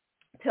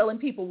telling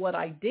people what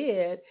I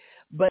did.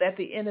 But at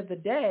the end of the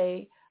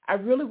day, I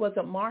really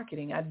wasn't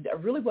marketing. I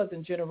really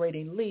wasn't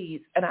generating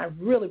leads, and I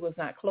really was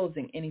not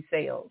closing any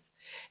sales.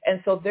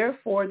 And so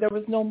therefore, there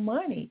was no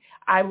money.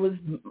 I was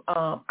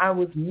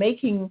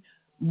making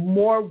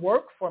more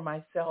work for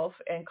myself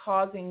and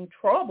causing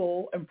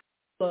trouble and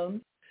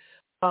problems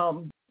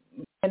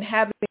and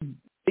having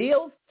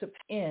bills to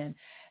pay in.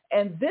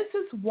 And this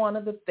is one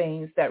of the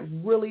things that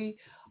really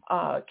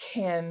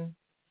can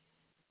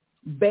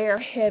bear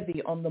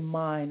heavy on the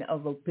mind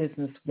of a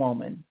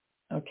businesswoman.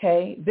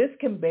 Okay, this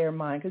can bear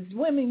mind because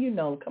women,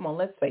 come on,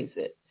 let's face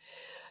it.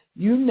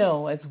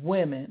 As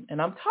women,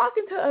 and I'm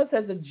talking to us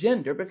as a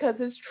gender because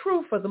it's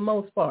true for the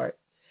most part.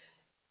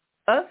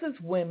 Us as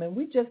women,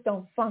 we just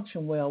don't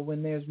function well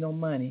when there's no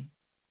money.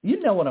 You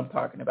know what I'm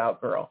talking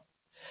about, girl.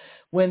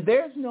 When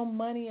there's no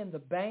money in the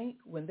bank,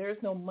 when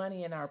there's no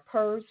money in our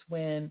purse,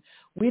 when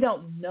we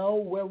don't know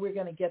where we're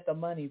going to get the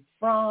money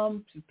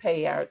from to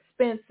pay our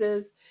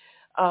expenses,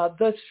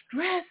 the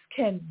stress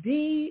can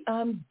be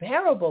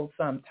unbearable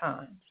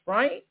sometimes,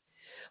 right?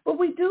 But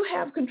we do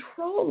have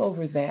control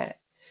over that.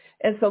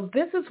 And so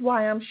this is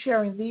why I'm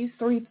sharing these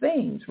 3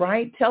 things,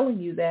 right? Telling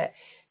you that,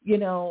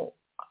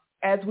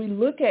 as we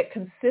look at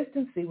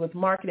consistency with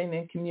marketing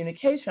and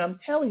communication, I'm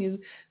telling you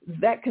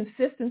that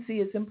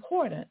consistency is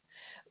important.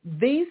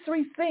 These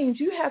 3 things,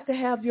 you have to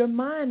have your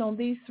mind on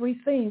these 3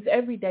 things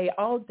every day,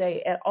 all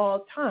day, at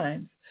all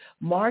times.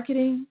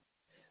 Marketing,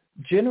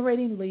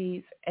 generating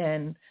leads,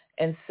 and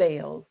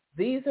sales.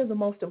 These are the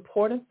most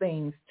important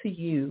things to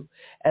you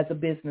as a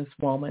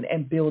businesswoman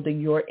and building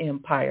your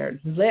empire.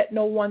 Let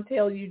no one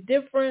tell you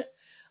different.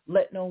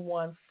 Let no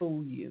one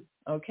fool you.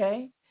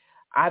 Okay?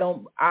 I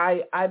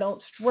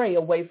don't stray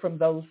away from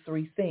those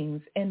 3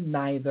 things, and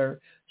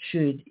neither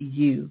should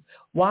you.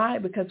 Why?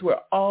 Because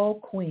we're all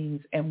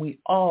queens and we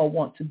all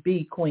want to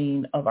be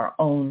queen of our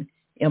own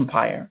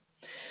empire.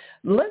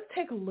 Let's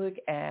take a look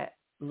at,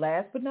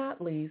 last but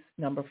not least,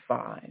 number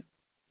 5.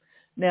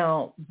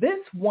 Now, this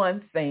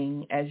one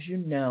thing, as you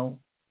know,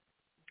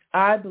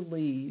 I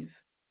believe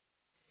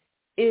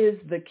is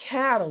the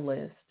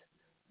catalyst,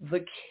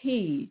 the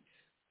key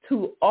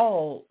to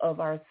all of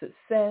our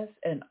success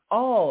and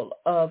all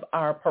of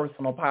our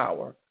personal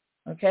power,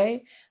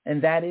 okay?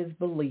 And that is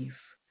belief.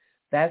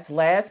 That's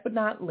last but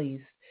not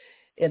least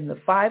in the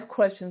 5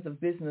 questions of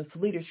business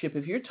leadership.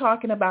 If you're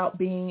talking about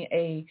being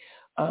a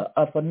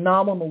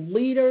phenomenal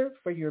leader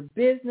for your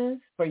business,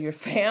 for your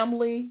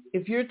family,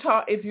 if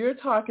you're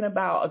talking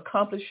about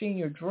accomplishing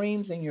your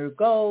dreams and your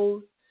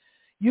goals,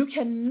 you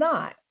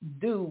cannot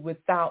do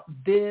without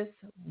this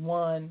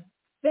one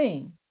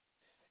thing.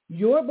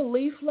 Your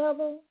belief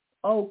level,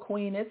 oh,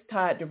 Queen, it's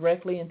tied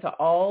directly into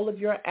all of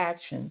your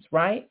actions,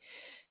 right?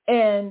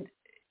 And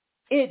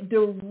it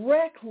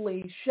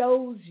directly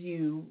shows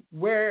you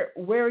where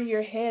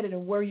you're headed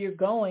and where you're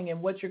going and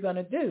what you're going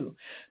to do.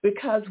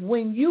 Because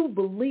when you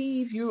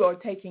believe, you are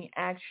taking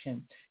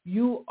action.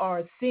 You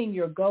are seeing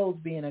your goals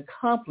being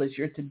accomplished.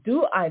 Your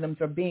to-do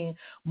items are being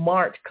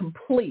marked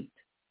complete.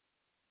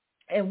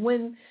 And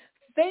when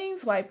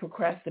things like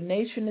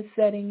procrastination is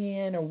setting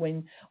in, or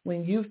when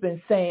you've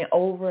been saying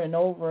over and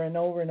over and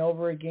over and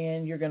over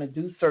again, you're going to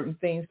do certain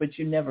things, but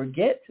you never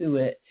get to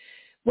it,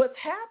 what's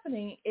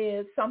happening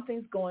is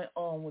something's going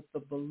on with the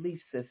belief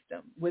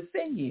system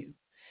within you.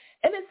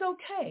 And it's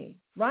okay,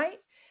 right?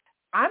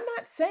 I'm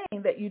not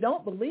saying that you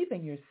don't believe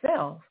in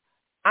yourself.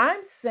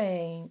 I'm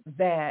saying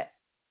that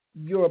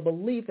your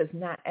belief is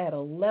not at a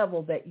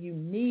level that you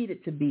need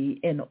it to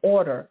be in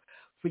order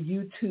for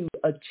you to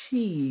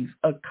achieve,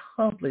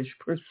 accomplish,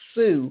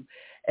 pursue,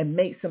 and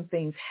make some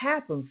things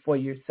happen for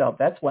yourself.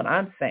 That's what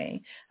I'm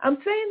saying. I'm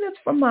saying this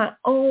from my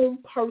own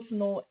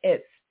personal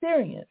experience.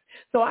 experience.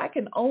 So I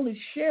can only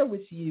share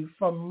with you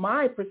from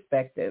my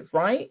perspective,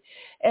 right?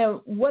 And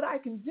what I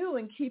can do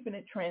in keeping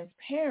it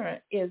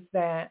transparent is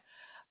that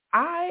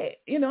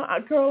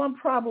I'm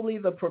probably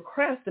the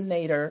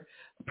procrastinator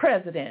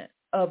president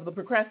of the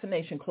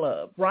procrastination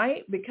club,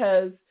 right?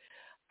 Because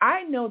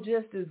I know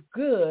just as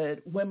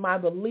good when my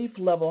belief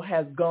level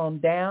has gone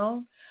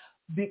down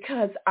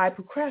because I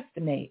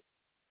procrastinate.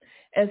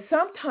 And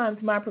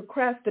sometimes my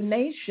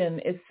procrastination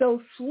is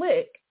so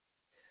slick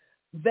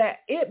that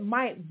it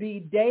might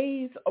be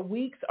days, or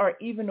weeks, or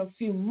even a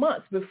few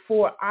months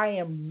before I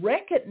am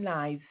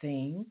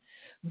recognizing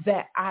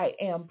that I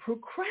am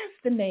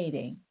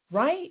procrastinating,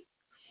 right?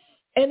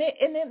 And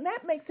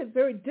that makes it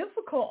very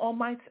difficult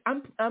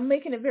I'm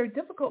making it very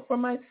difficult for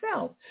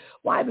myself.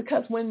 Why?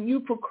 Because when you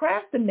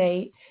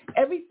procrastinate,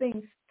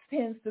 everything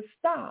tends to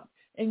stop.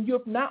 And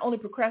you'll not only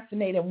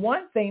procrastinate in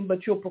one thing,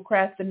 but you'll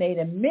procrastinate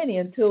in many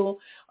until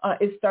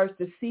it starts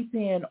to seep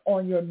in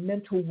on your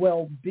mental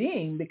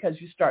well-being because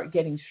you start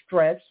getting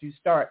stressed.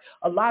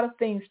 A lot of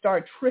things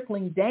start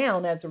trickling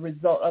down as a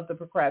result of the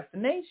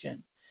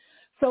procrastination.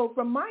 So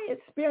from my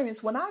experience,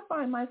 when I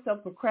find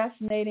myself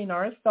procrastinating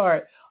or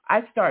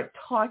I start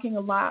talking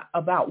a lot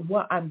about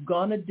what I'm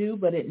going to do,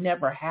 but it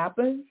never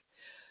happens,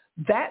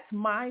 that's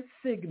my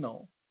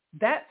signal.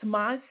 That's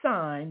my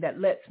sign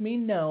that lets me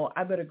know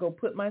I better go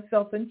put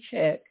myself in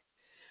check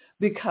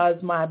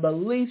because my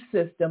belief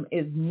system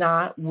is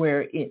not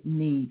where it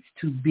needs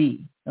to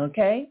be,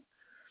 okay?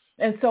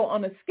 And so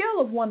on a scale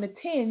of 1 to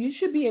 10, you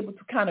should be able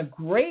to kind of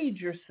grade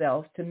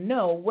yourself to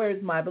know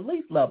where's my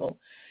belief level.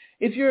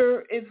 If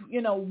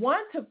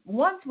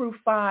 1 through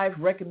 5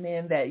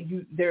 recommend that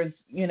you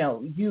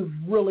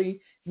really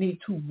need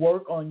to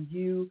work on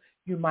you.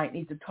 You might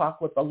need to talk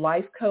with a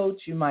life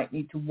coach. You might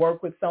need to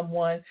work with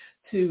someone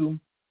to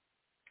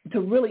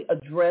really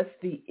address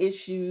the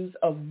issues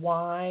of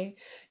why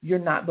you're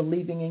not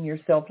believing in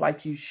yourself like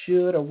you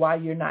should, or why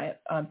you're not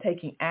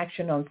taking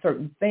action on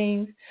certain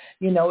things.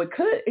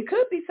 It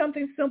could be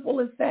something simple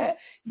as that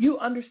you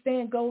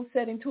understand goal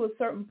setting to a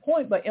certain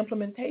point, but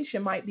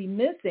implementation might be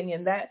missing,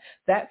 and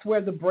that's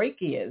where the break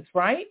is,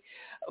 right?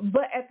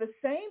 But at the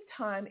same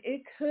time,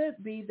 it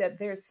could be that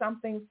there's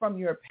something from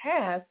your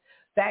past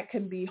that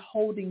can be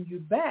holding you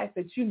back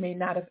that you may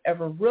not have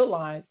ever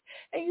realized.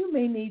 And you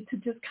may need to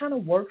just kind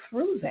of work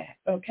through that,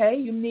 okay?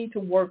 You need to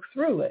work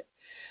through it.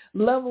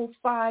 Levels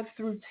 5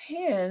 through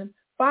 10,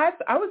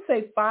 I would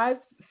say 5,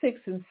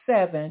 6, and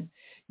 7,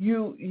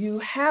 you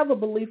have a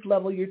belief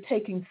level, you're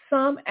taking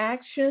some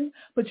action,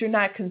 but you're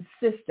not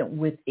consistent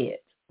with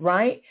it,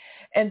 right?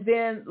 And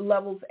then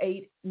levels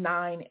 8,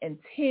 9, and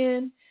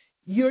 10,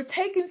 you're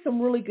taking some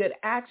really good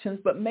actions,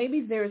 but maybe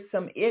there's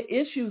some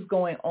issues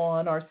going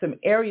on or some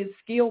areas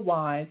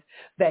skill-wise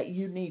that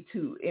you need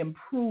to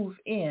improve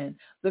in.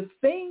 The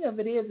thing of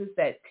it is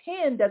that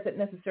 10 doesn't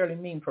necessarily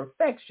mean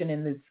perfection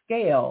in this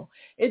scale.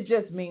 It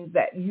just means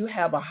that you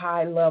have a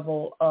high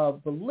level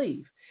of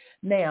belief.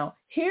 Now,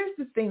 here's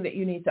the thing that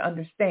you need to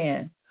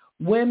understand.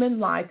 Women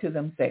lie to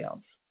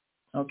themselves,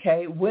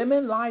 okay?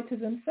 Women lie to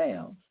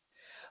themselves.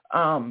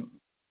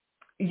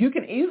 You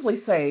can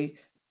easily say,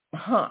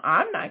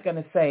 I'm not going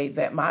to say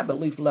that my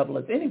belief level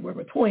is anywhere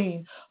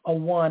between a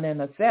 1 and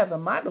a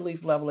 7. My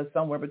belief level is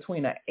somewhere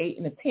between an 8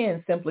 and a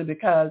 10 simply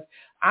because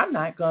I'm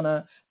not going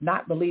to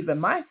not believe in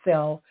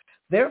myself.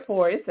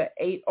 Therefore, it's an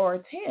 8 or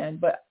a 10.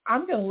 But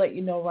I'm going to let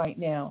you know right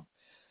now,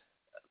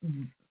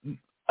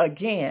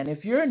 again,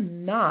 if you're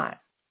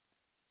not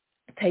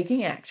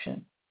taking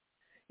action,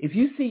 if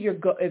you see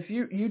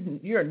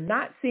you're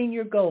not seeing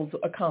your goals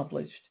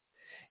accomplished,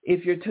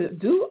 if your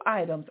to-do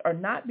items are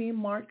not being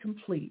marked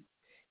complete,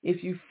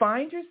 if you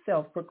find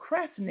yourself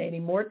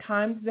procrastinating more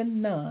times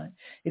than none,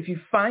 if you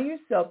find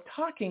yourself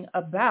talking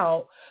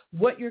about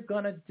what you're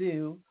going to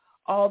do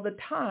all the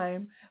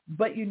time,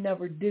 but you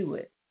never do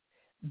it,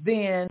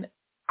 then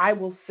I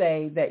will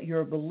say that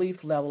your belief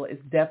level is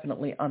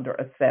definitely under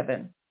a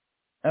 7.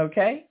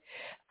 Okay?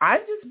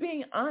 I'm just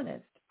being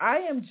honest. I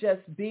am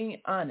just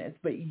being honest,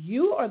 but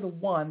you are the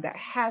one that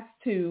has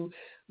to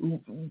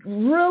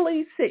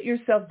really sit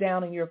yourself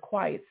down in your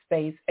quiet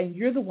space, and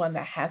you're the one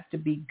that has to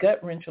be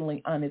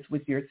gut-wrenchingly honest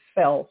with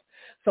yourself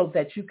so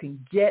that you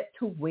can get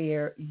to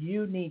where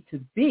you need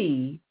to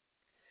be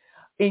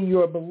in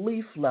your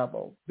belief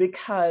level,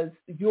 because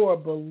your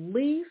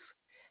belief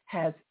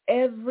has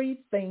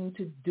everything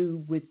to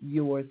do with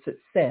your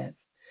success.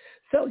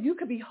 So you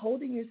could be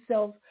holding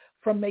yourself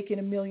from making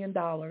 $1 million.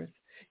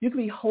 You could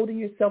be holding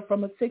yourself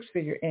from a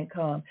 6-figure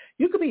income.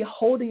 You could be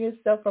holding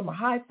yourself from a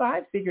high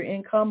 5-figure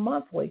income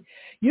monthly.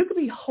 You could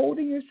be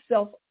holding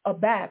yourself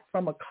aback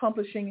from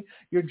accomplishing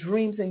your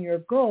dreams and your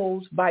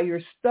goals by your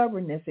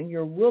stubbornness and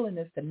your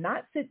willingness to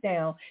not sit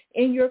down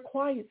in your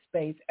quiet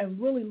space and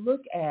really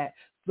look at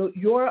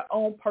your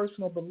own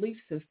personal belief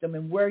system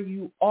and where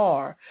you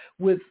are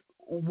with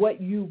what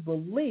you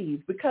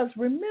believe. Because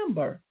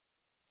remember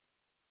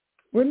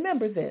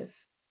this.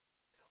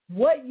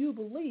 What you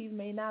believe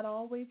may not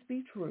always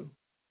be true,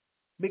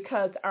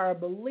 because our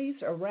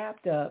beliefs are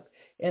wrapped up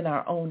in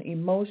our own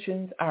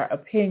emotions, our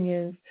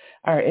opinions,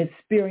 our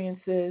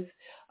experiences,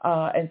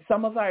 And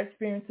some of our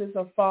experiences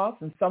are false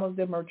and some of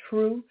them are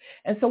true.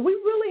 And so we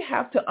really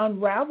have to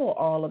unravel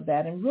all of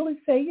that and really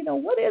say,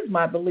 what is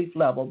my belief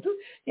level?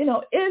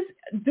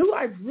 Do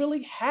I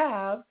really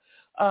have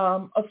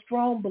a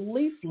strong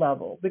belief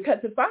level? Because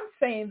if I'm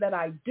saying that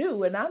I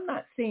do and I'm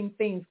not seeing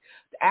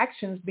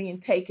actions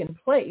being taken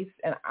place,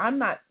 and I'm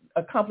not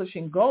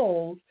accomplishing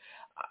goals,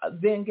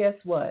 then guess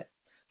what?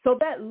 So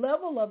that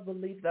level of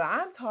belief that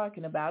I'm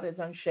talking about is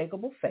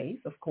unshakable faith,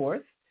 of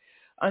course.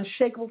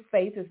 Unshakable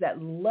faith is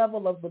that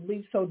level of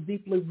belief so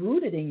deeply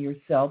rooted in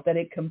yourself that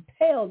it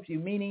compels you,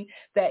 meaning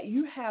that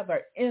you have an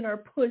inner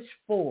push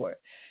forward.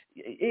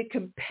 It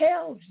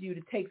compels you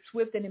to take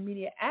swift and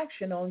immediate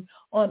action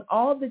on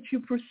all that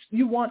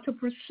you want to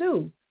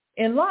pursue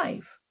in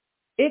life.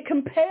 It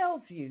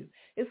compels you.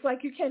 It's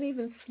like you can't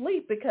even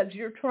sleep because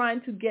you're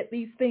trying to get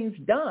these things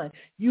done.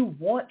 You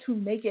want to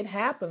make it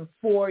happen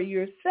for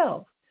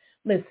yourself.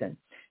 Listen,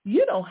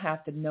 you don't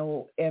have to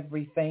know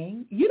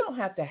everything. You don't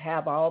have to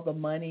have all the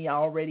money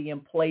already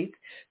in place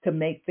to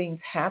make things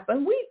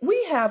happen.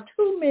 We have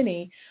too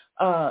many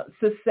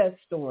success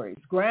stories,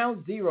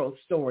 ground zero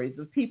stories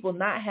of people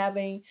not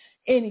having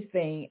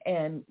anything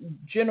and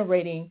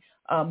generating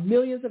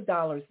millions of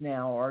dollars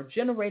now, or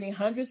generating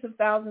hundreds of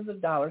thousands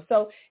of dollars.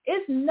 So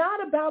it's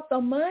not about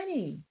the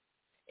money,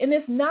 and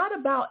it's not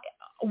about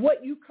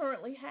what you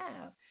currently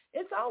have.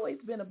 It's always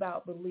been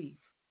about belief.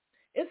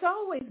 It's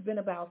always been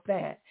about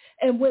that.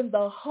 And when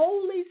the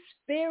Holy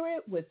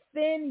Spirit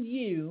within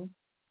you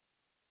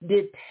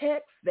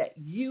detects that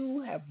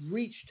you have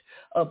reached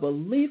a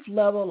belief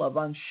level of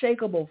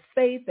unshakable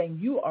faith and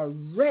you are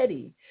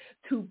ready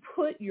to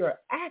put your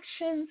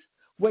actions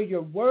where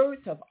your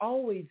words have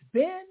always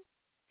been,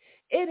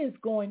 it is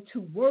going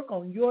to work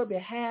on your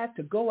behalf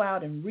to go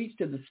out and reach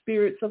to the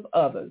spirits of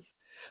others,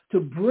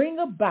 to bring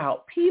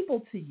about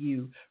people to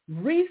you,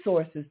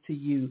 resources to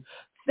you,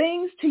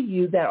 things to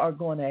you that are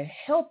going to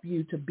help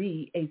you to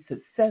be a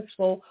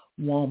successful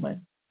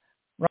woman,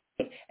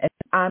 right? And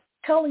I'm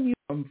telling you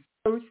from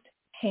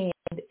first-hand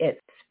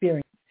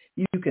experience,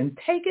 you can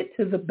take it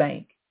to the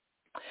bank.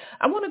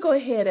 I want to go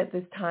ahead at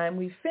this time.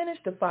 We've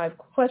finished the 5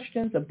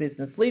 questions of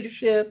business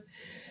leadership.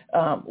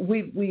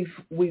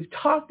 We've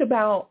talked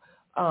about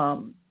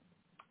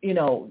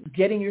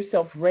getting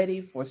yourself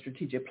ready for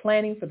strategic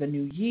planning for the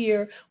new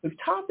year. We've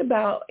talked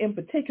about, in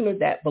particular,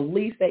 that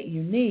belief that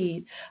you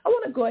need. I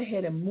want to go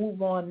ahead and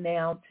move on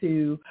now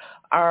to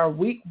our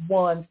week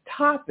 1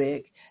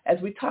 topic as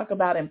we talk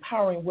about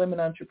empowering women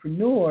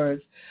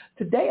entrepreneurs.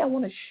 Today, I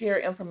want to share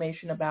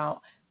information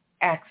about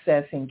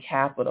accessing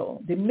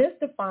capital,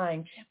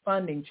 demystifying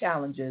funding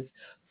challenges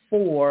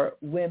for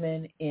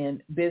women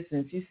in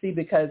business. You see,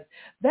 because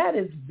that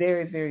is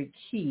very, very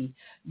key.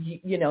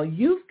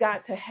 You've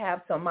got to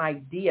have some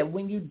idea.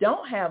 When you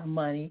don't have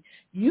money,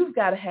 you've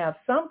got to have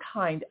some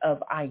kind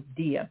of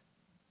idea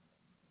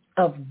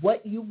of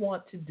what you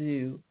want to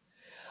do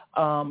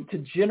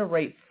to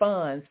generate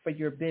funds for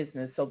your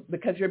business. So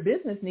because your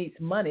business needs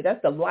money, that's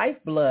the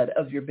lifeblood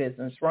of your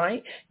business,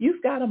 right?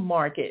 You've got to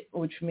market,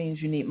 which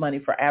means you need money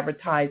for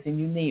advertising.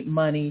 You need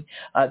money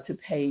to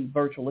pay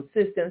virtual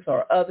assistants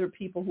or other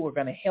people who are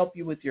going to help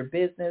you with your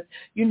business.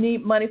 You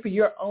need money for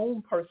your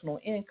own personal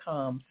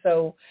income.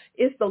 So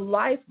it's the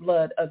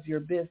lifeblood of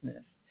your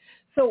business.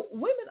 So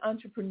women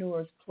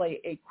entrepreneurs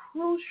play a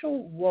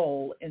crucial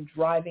role in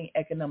driving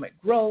economic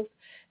growth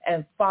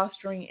and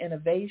fostering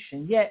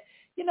innovation. Yet,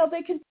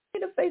 they continue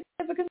to face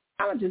significant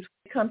challenges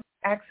when it comes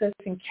to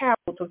accessing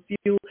capital to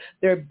fuel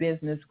their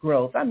business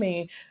growth. I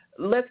mean,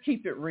 let's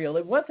keep it real.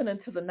 It wasn't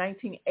until the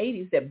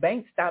 1980s that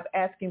banks stopped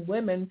asking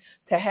women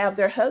to have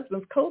their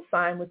husbands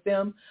co-sign with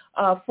them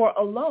for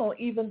a loan,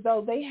 even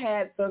though they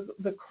had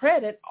the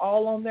credit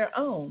all on their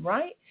own,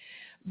 right?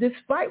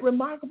 Despite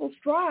remarkable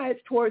strides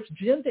towards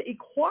gender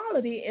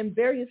equality in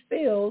various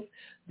fields,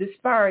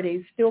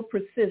 disparities still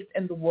persist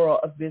in the world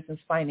of business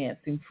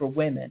financing for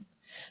women.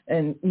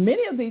 And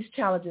many of these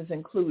challenges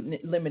include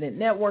limited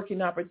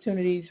networking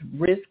opportunities,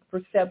 risk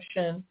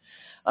perception,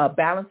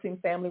 balancing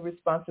family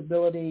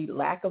responsibility,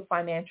 lack of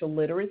financial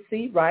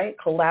literacy, right,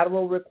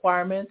 collateral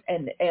requirements,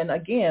 and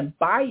again,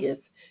 bias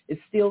is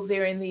still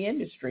there in the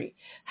industry.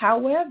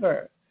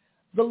 However,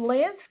 the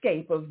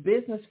landscape of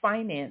business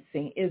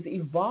financing is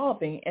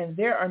evolving, and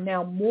there are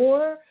now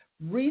more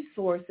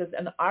resources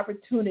and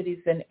opportunities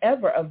than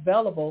ever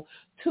available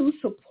to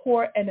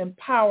support and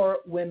empower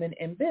women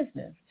in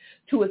business.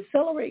 To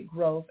accelerate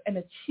growth and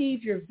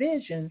achieve your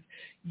visions,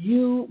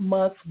 you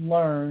must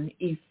learn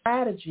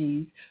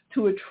strategies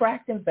to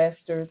attract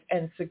investors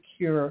and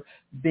secure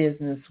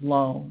business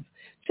loans.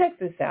 Check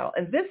this out,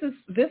 and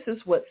this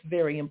is what's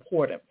very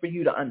important for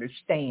you to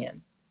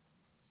understand.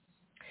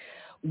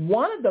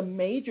 One of the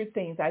major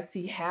things I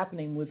see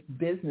happening with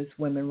business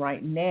women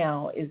right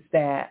now is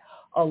that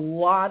a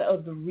lot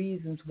of the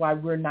reasons why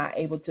we're not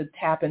able to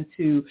tap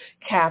into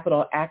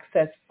capital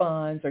access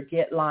funds or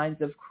get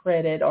lines of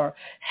credit or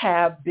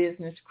have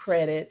business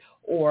credit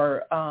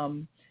or,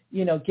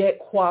 get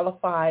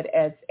qualified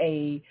as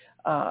a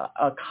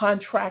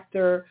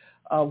contractor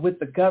with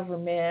the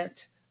government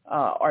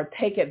or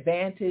take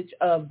advantage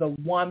of the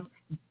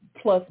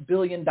 $1+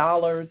 billion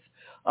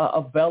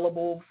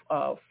available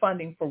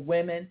funding for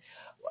women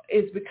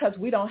is because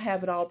we don't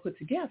have it all put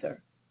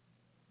together.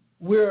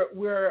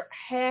 We're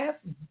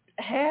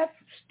half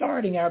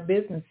starting our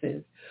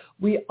businesses.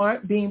 We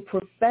aren't being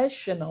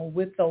professional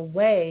with the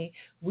way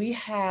we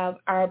have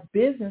our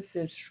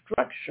businesses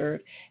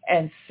structured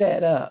and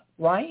set up,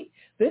 right?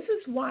 This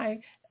is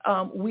why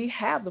we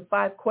have the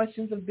 5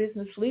 questions of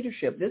business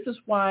leadership. This is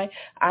why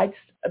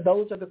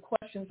those are the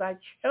questions I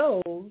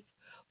chose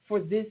for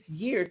this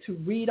year to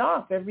read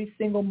off every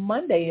single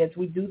Monday as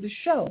we do the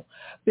show,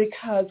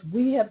 because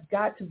we have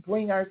got to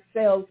bring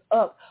ourselves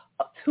up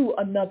to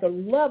another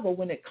level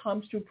when it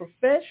comes to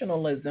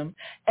professionalism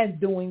and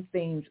doing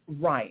things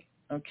right,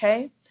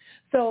 okay?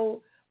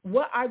 So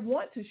what I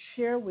want to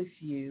share with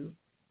you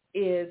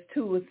is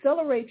to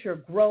accelerate your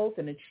growth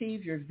and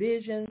achieve your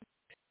vision.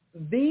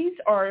 These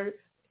are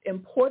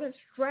important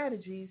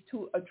strategies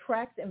to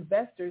attract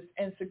investors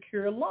and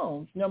secure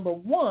loans. Number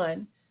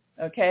 1,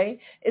 okay,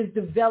 is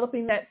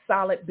developing that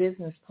solid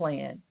business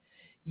plan.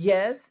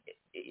 Yes,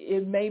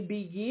 it may be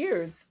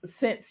years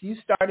since you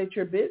started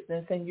your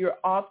business and you're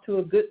off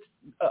to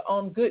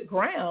on good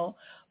ground,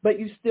 but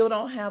you still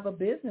don't have a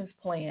business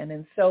plan.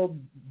 And so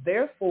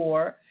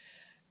therefore,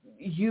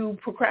 you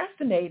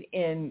procrastinate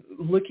in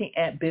looking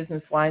at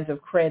business lines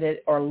of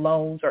credit or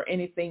loans or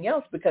anything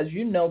else because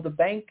you know the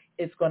bank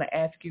is going to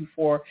ask you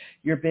for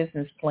your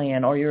business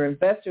plan, or your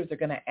investors are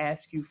going to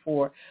ask you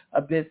for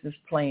a business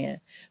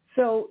plan.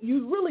 So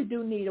you really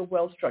do need a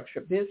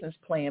well-structured business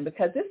plan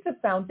because it's the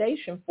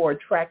foundation for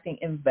attracting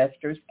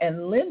investors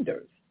and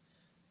lenders.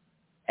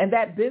 And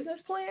that business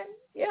plan,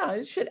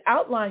 it should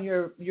outline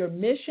your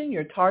mission,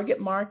 your target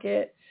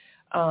market,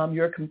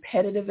 your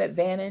competitive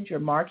advantage,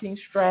 your marketing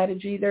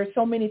strategy. There are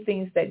so many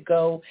things that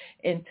go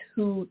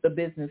into the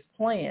business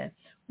plan.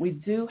 We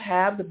do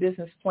have the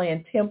business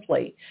plan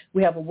template.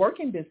 We have a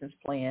working business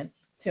plan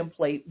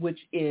template, which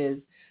is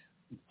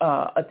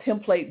a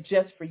template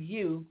just for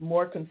you,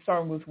 more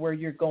concerned with where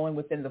you're going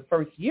within the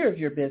first year of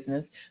your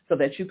business so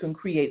that you can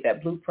create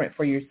that blueprint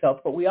for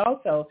yourself. But we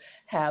also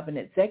have an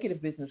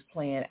executive business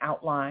plan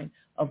outline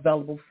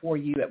available for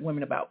you at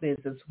Women About Biz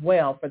as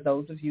well for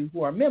those of you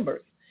who are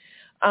members.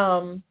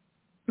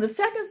 The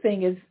second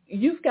thing is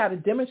you've got to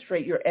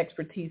demonstrate your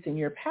expertise and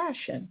your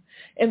passion.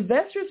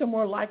 Investors are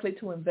more likely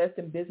to invest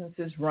in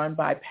businesses run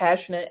by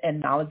passionate and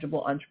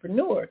knowledgeable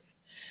entrepreneurs.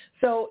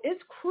 So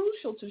it's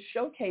crucial to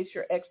showcase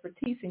your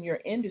expertise in your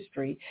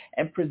industry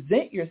and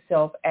present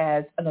yourself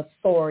as an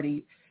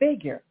authority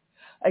figure.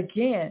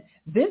 Again,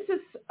 this is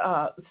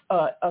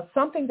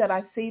something that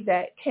I see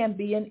that can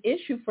be an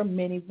issue for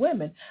many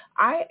women.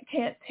 I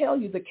can't tell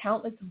you the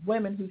countless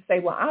women who say,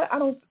 well,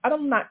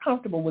 I'm not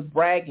comfortable with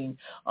bragging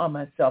on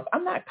myself.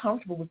 I'm not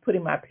comfortable with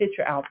putting my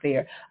picture out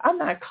there. I'm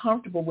not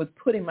comfortable with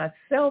putting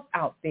myself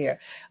out there.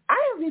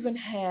 I have even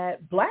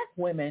had Black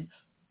women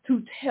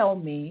to tell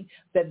me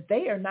that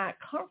they are not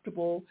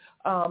comfortable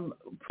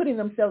putting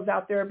themselves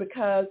out there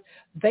because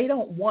they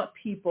don't want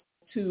people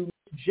to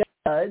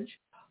judge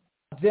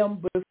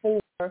them before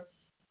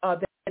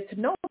they get to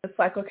know. It's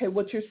like, okay,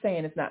 what you're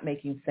saying is not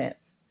making sense.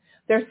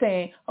 They're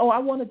saying, I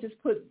want to just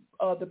put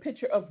the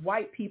picture of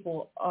white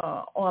people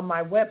on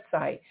my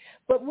website.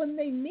 But when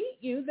they meet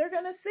you, they're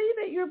going to see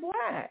that you're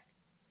Black.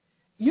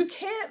 You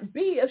can't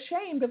be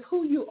ashamed of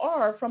who you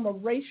are from a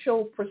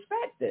racial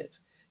perspective.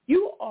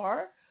 You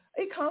are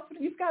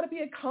you've got to be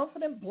a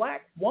confident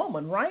Black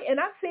woman, right? And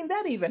I've seen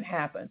that even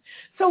happen.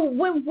 So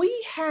when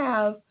we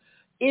have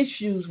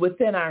issues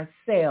within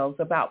ourselves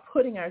about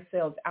putting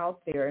ourselves out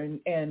there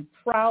and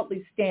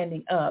proudly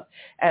standing up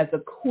as a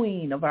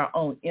queen of our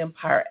own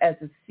empire, as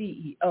a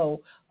CEO,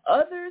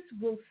 others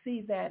will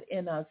see that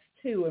in us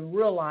too and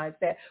realize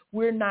that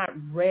we're not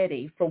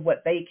ready for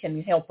what they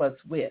can help us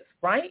with,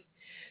 right?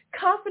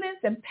 Confidence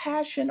and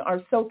passion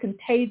are so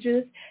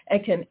contagious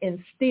and can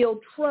instill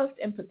trust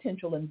in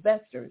potential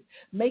investors,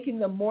 making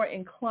them more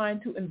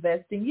inclined to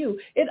invest in you.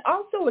 It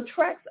also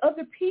attracts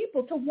other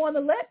people to want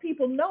to let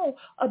people know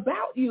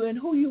about you and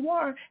who you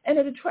are, and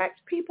it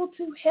attracts people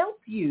to help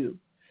you.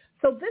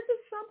 So this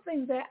is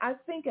something that I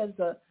think as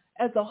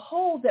a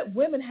whole that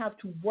women have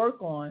to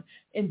work on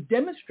in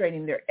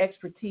demonstrating their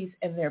expertise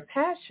and their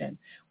passion.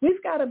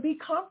 We've got to be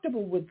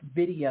comfortable with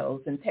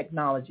videos and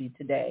technology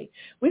today.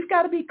 We've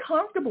got to be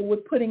comfortable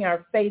with putting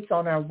our face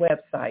on our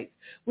websites.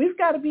 We've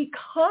got to be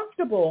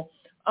comfortable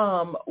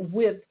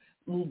with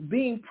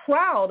being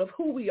proud of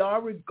who we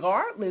are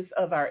regardless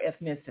of our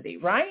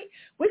ethnicity, right?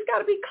 We've got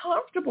to be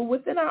comfortable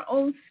within our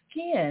own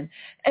skin,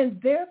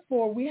 and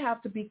therefore we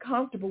have to be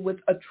comfortable with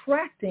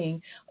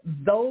attracting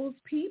those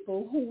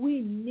people who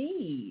we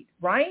need,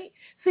 right?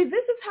 See, this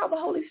is how the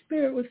Holy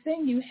Spirit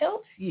within you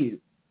helps you.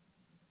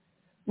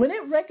 When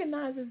it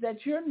recognizes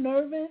that you're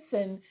nervous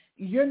and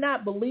you're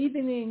not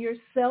believing in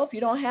yourself,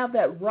 you don't have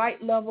that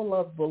right level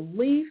of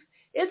belief,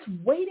 it's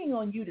waiting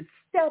on you to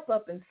step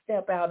up and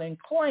step out and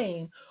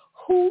claim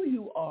who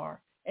you are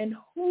and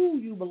who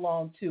you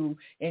belong to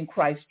in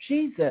Christ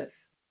Jesus,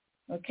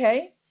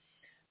 okay?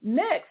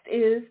 Next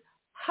is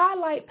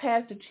highlight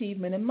past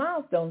achievement and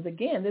milestones.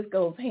 Again, this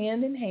goes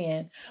hand in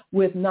hand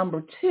with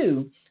number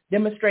 2,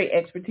 demonstrate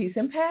expertise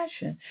and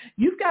passion.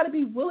 You've got to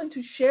be willing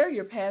to share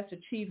your past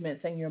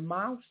achievements and your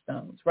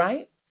milestones,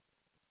 right?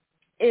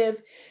 If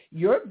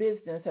your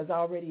business has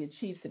already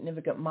achieved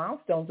significant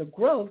milestones of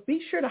growth,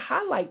 be sure to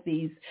highlight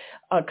these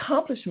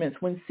accomplishments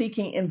when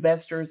seeking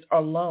investors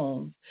or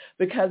loans,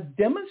 because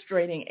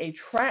demonstrating a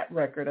track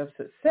record of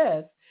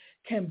success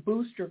can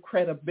boost your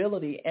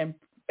credibility and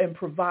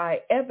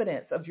provide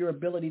evidence of your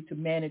ability to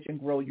manage and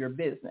grow your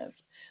business.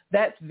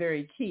 That's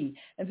very key.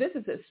 And this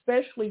is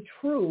especially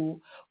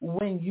true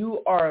when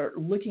you are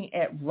looking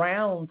at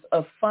rounds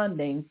of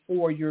funding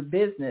for your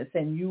business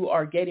and you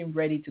are getting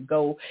ready to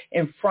go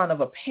in front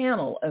of a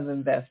panel of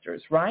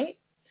investors, right?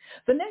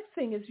 The next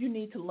thing is you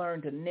need to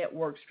learn to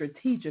network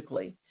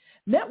strategically.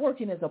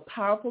 Networking is a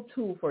powerful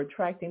tool for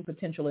attracting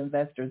potential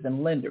investors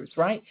and lenders,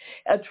 right?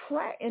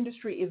 Attend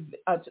industry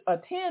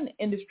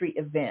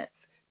events,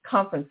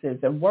 conferences,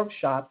 and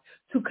workshops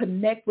to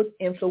connect with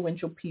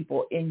influential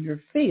people in your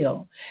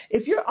field.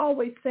 If you're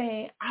always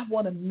saying, I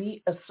want to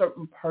meet a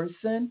certain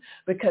person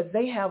because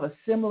they have a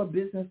similar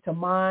business to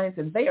mine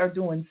and they are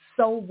doing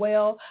so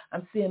well,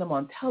 I'm seeing them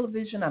on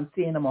television, I'm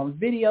seeing them on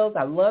videos,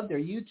 I love their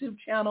YouTube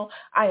channel,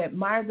 I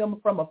admire them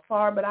from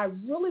afar, but I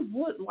really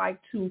would like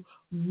to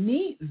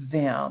meet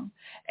them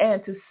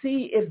and to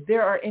see if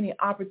there are any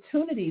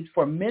opportunities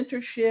for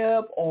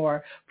mentorship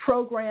or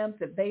programs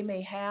that they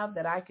may have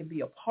that I could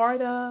be a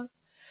part of.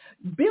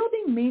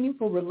 Building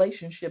meaningful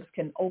relationships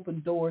can open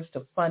doors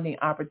to funding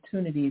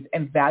opportunities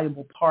and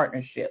valuable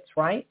partnerships,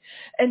 right?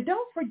 And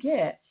don't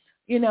forget,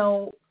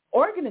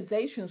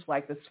 organizations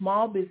like the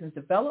Small Business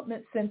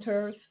Development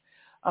Centers,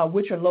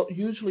 which are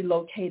usually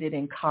located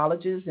in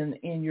colleges and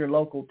in your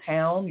local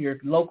town, your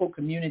local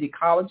community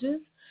colleges.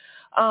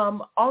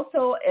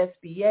 Also,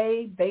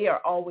 SBA, they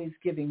are always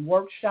giving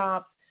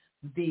workshops.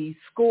 The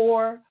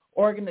SCORE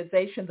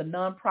organization, the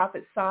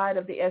nonprofit side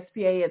of the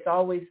SBA, is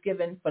always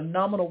given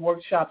phenomenal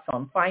workshops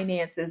on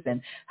finances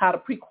and how to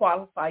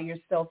pre-qualify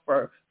yourself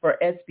for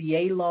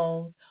SBA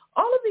loans.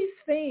 All of these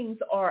things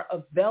are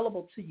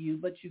available to you,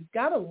 but you've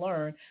got to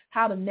learn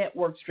how to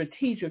network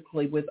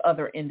strategically with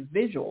other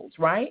individuals,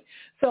 right?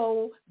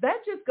 So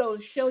that just goes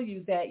to show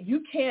you that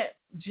you can't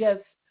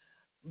just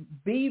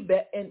be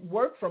and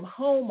work from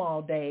home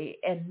all day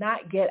and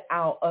not get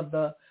out of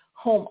the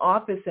home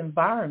office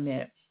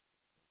environment,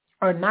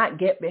 or not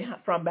get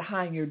from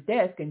behind your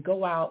desk and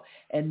go out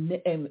and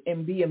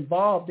be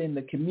involved in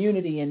the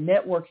community and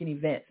networking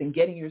events and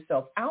getting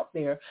yourself out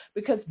there,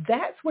 because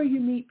that's where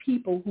you meet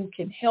people who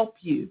can help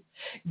you.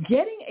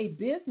 Getting a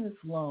business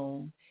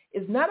loan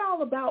is not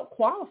all about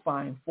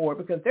qualifying for it,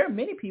 because there are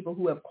many people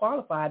who have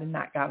qualified and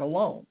not got a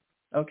loan.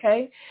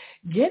 Okay?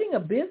 Getting a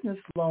business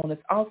loan is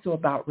also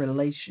about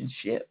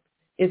relationship.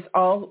 It's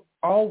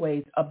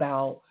always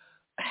about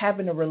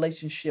having a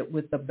relationship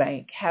with the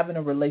bank, having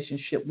a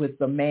relationship with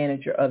the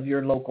manager of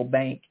your local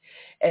bank,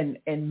 and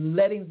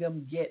letting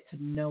them get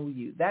to know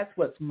you. That's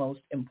what's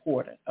most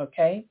important,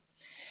 okay?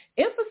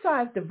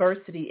 Emphasize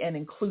diversity and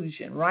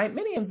inclusion, right?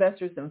 Many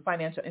investors and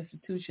financial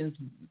institutions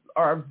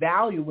are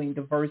valuing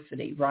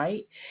diversity,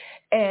 right?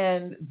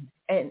 And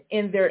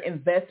in their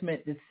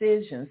investment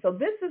decisions. So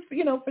this is,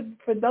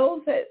 for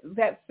those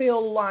that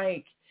feel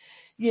like,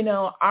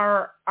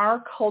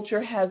 our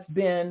culture has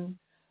been,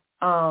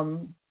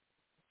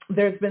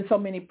 there's been so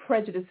many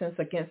prejudices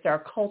against our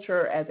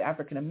culture as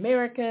African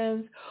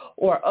Americans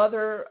or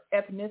other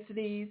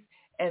ethnicities,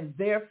 and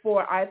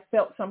therefore I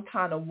felt some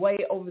kind of way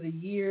over the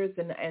years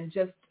and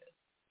just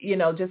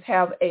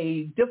have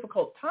a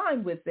difficult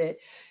time with it.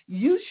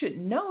 You should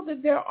know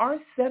that there are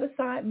set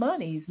aside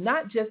monies,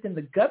 not just in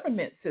the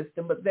government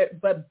system,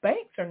 but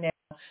banks are now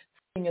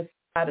setting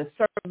aside a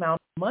certain amount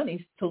of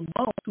money to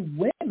loan to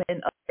women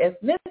of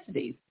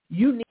ethnicities.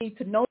 You need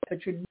to know that,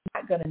 but you're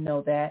not going to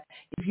know that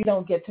if you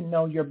don't get to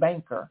know your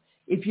banker,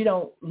 if you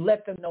don't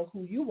let them know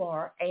who you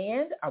are.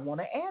 And I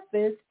want to add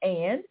this,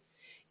 and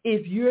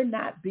if you're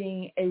not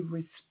being a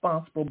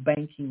responsible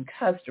banking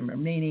customer,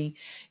 meaning,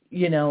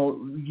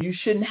 you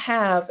shouldn't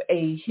have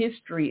a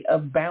history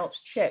of bounced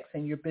checks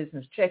in your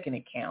business checking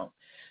account.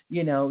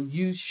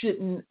 You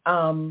shouldn't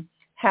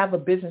have a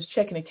business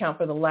checking account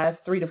for the last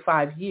 3 to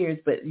 5 years,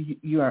 but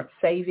you aren't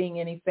saving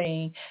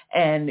anything,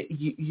 and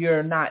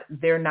they're not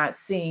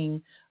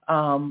seeing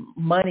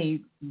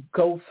money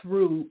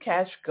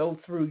cash go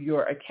through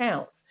your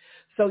account.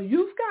 So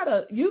you've got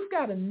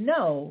to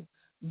know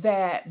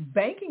that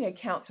business banking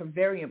accounts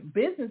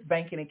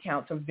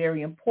are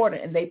very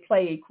important, and they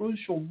play a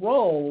crucial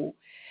role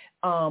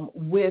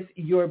with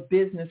your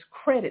business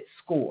credit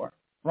score,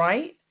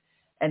 right?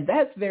 And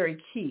that's very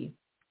key.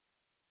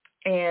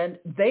 And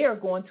they are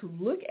going to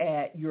look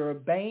at your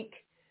bank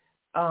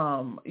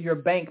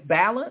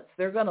balance.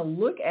 They're going to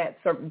look at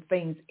certain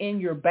things in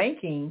your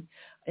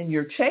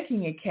your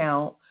checking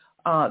account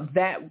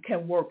that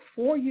can work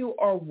for you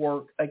or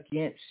work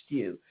against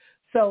you.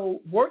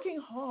 So working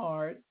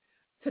hard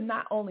to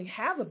not only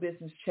have a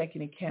business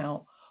checking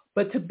account,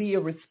 But to be a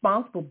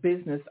responsible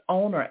business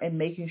owner and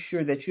making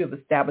sure that you have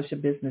established a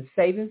business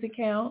savings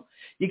account,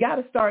 you got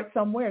to start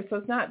somewhere. So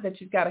it's not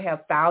that you've got to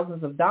have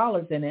thousands of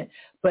dollars in it,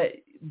 but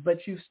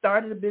you've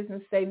started a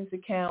business savings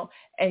account,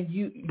 and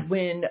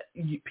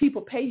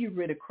people pay you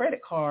with a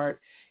credit card,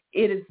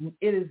 it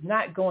is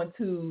not going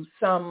to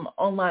some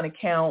online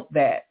account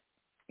that,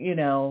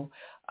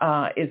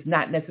 is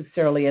not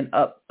necessarily an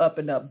up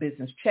and up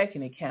business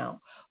checking account,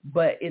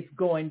 but it's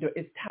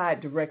tied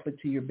directly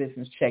to your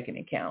business checking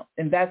account.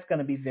 And that's going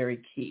to be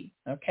very key.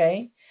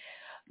 Okay.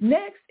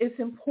 Next, it's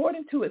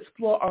important to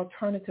explore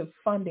alternative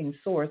funding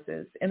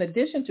sources. In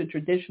addition to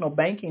traditional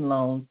banking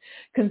loans,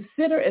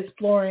 consider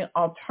exploring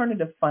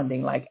alternative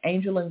funding like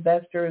angel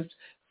investors,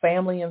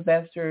 family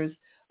investors,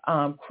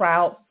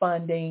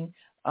 crowdfunding,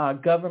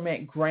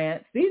 government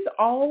grants. These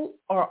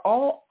are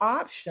all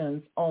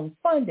options on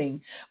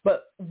funding.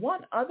 But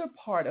one other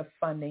part of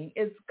funding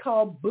is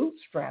called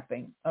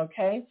bootstrapping,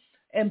 okay?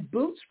 And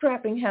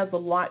bootstrapping has a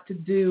lot to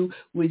do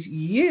with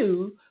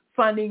you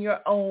funding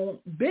your own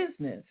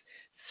business.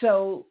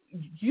 So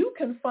you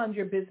can fund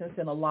your business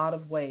in a lot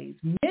of ways.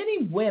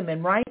 Many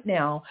women right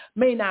now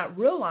may not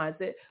realize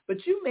it,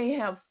 but you may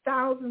have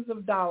thousands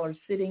of dollars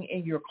sitting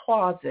in your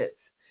closets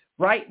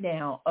right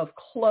now of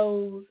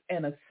clothes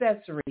and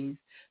accessories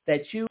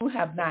that you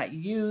have not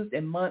used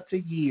in months or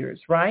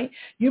years, right?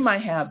 You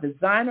might have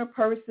designer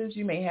purses.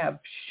 You may have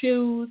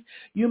shoes.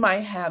 You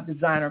might have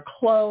designer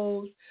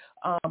clothes.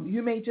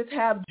 You may just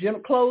have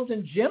clothes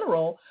in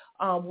general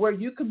where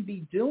you can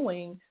be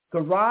doing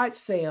garage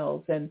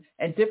sales and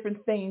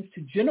different things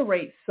to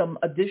generate some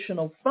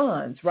additional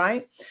funds,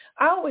 right?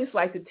 I always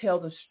like to tell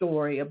the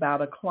story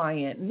about a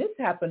client, and this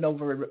happened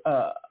over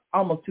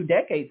almost 2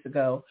 decades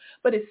ago,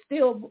 but it's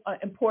still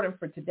important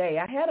for today.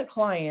 I had a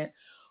client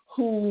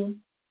who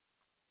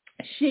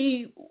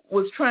she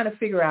was trying to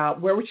figure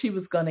out where she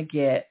was going to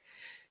get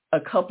a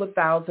couple of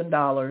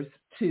 $1,000s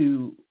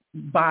to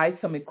buy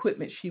some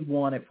equipment she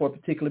wanted for a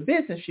particular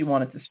business she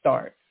wanted to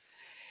start.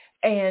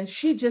 And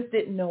she just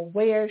didn't know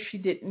where. She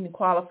didn't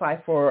qualify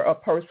for a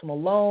personal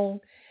loan.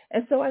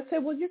 And so I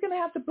said, well, you're going to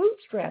have to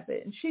bootstrap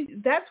it. And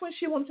that's when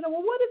she wanted to know,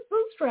 well, what is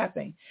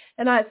bootstrapping?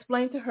 And I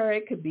explained to her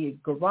it could be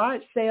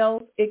garage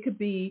sales. It could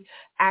be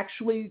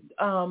actually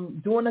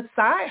doing a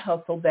side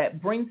hustle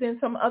that brings in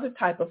some other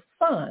type of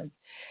funds.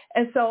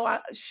 And so,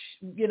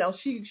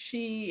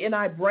 she and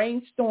I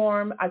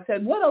brainstormed. I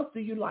said, what else do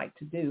you like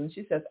to do? And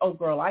she says, oh,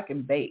 girl, I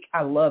can bake.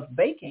 I love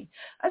baking.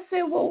 I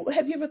said, well,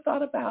 have you ever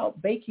thought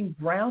about baking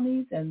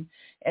brownies and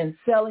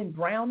selling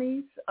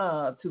brownies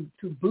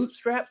to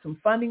bootstrap some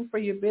funding for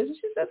your business?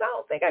 She says, I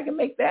don't think I can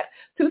make that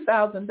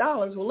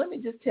 $2,000. Well, let me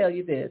just tell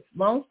you this.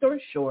 Long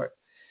story short,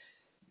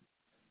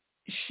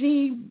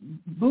 she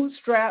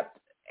bootstrapped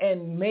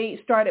and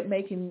started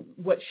making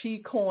what she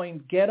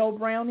coined ghetto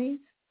brownies.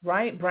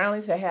 Right?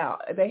 Brownies,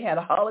 they had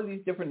all of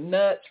these different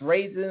nuts,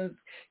 raisins,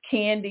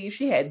 candy.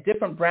 She had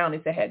different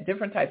brownies that had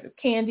different types of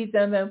candies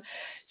in them.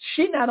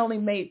 She not only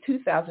made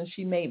 $2,000,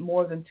 she made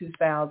more than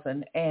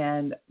 $2,000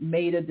 and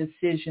made a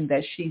decision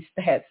that she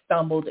had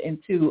stumbled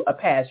into a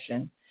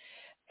passion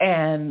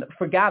and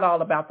forgot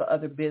all about the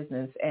other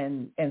business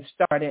and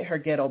started her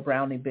ghetto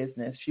brownie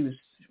business. She was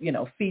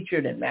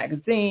featured in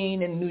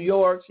magazine in New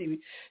York.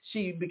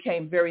 She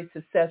became very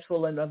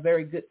successful in a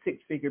very good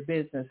 6-figure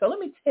business. So let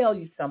me tell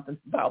you something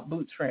about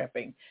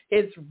bootstrapping.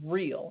 It's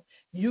real.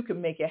 You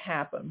can make it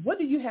happen. What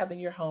do you have in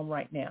your home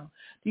right now?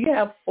 Do you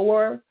have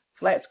 4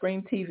 flat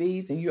screen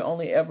TVs and you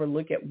only ever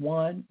look at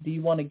one? Do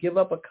you want to give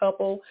up a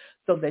couple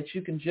so that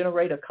you can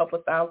generate a couple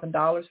of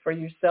 $1,000s for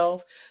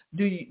yourself?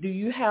 Do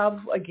you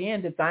have,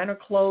 again, designer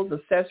clothes,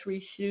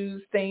 accessories,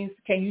 shoes, things?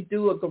 Can you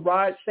do a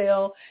garage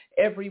sale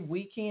every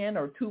weekend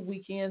or 2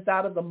 weekends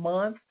out of the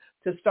month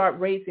to start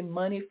raising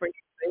money for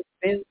your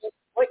business?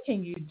 What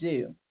can you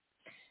do?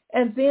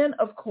 And then,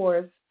 of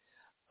course,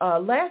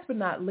 last but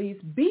not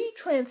least, be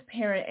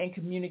transparent and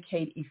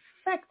communicate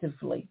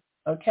effectively.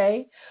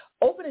 Okay?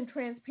 Open and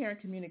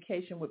transparent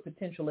communication with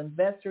potential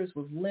investors,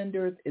 with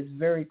lenders is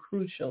very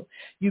crucial.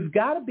 You've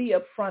got to be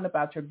upfront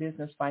about your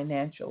business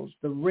financials,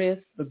 the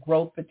risk, the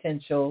growth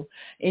potential,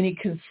 any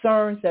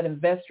concerns that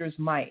investors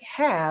might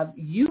have.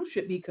 You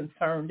should be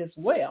concerned as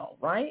well,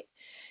 right?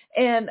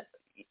 And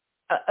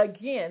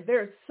again,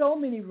 there are so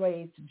many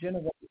ways to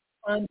generate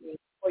funding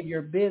for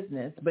your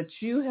business, but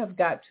you have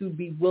got to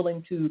be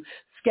willing to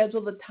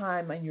schedule the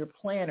time in your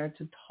planner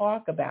to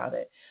talk about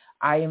it.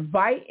 I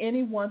invite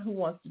anyone who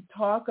wants to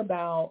talk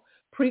about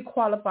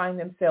pre-qualifying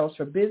themselves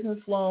for business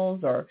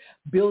loans or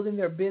building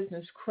their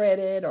business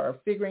credit or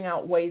figuring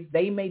out ways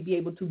they may be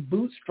able to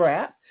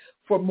bootstrap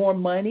for more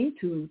money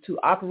to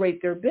operate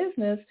their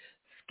business.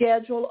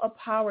 Schedule a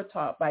power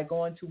talk by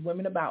going to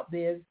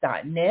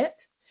womenaboutbiz.net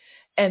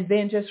and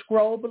then just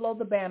scroll below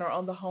the banner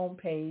on the home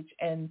page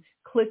and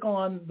click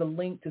on the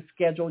link to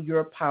schedule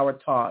your power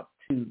talk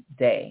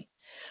today.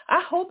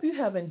 I hope you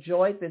have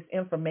enjoyed this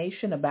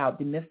information about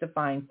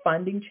demystifying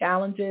funding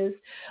challenges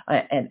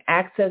and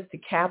access to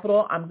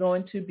capital. I'm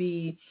going to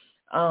be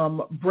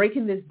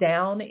breaking this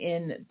down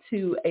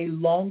into a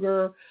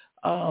longer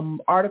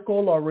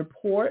article or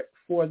report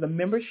for the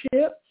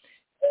membership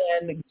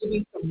and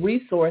giving some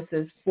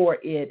resources for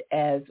it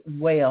as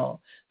well.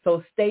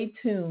 So stay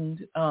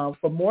tuned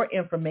for more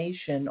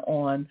information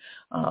on,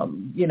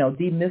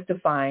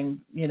 demystifying,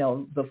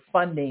 the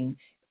funding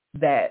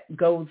that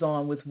goes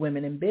on with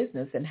women in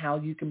business and how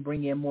you can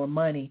bring in more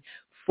money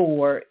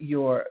for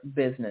your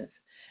business.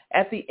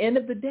 At the end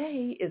of the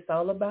day, it's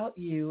all about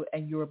you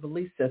and your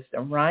belief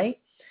system, right?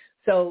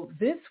 So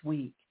this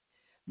week,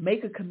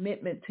 make a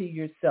commitment to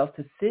yourself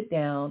to sit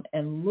down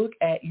and look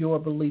at your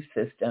belief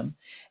system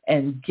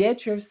and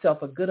get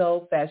yourself a good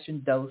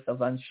old-fashioned dose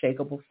of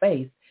unshakable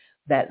faith,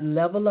 that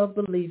level of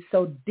belief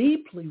so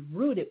deeply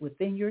rooted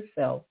within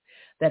yourself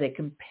that it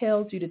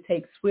compels you to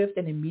take swift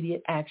and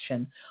immediate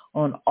action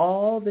on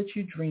all that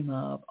you dream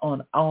of,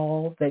 on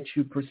all that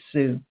you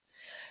pursue.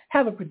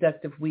 Have a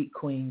productive week,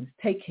 Queens.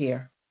 Take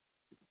care.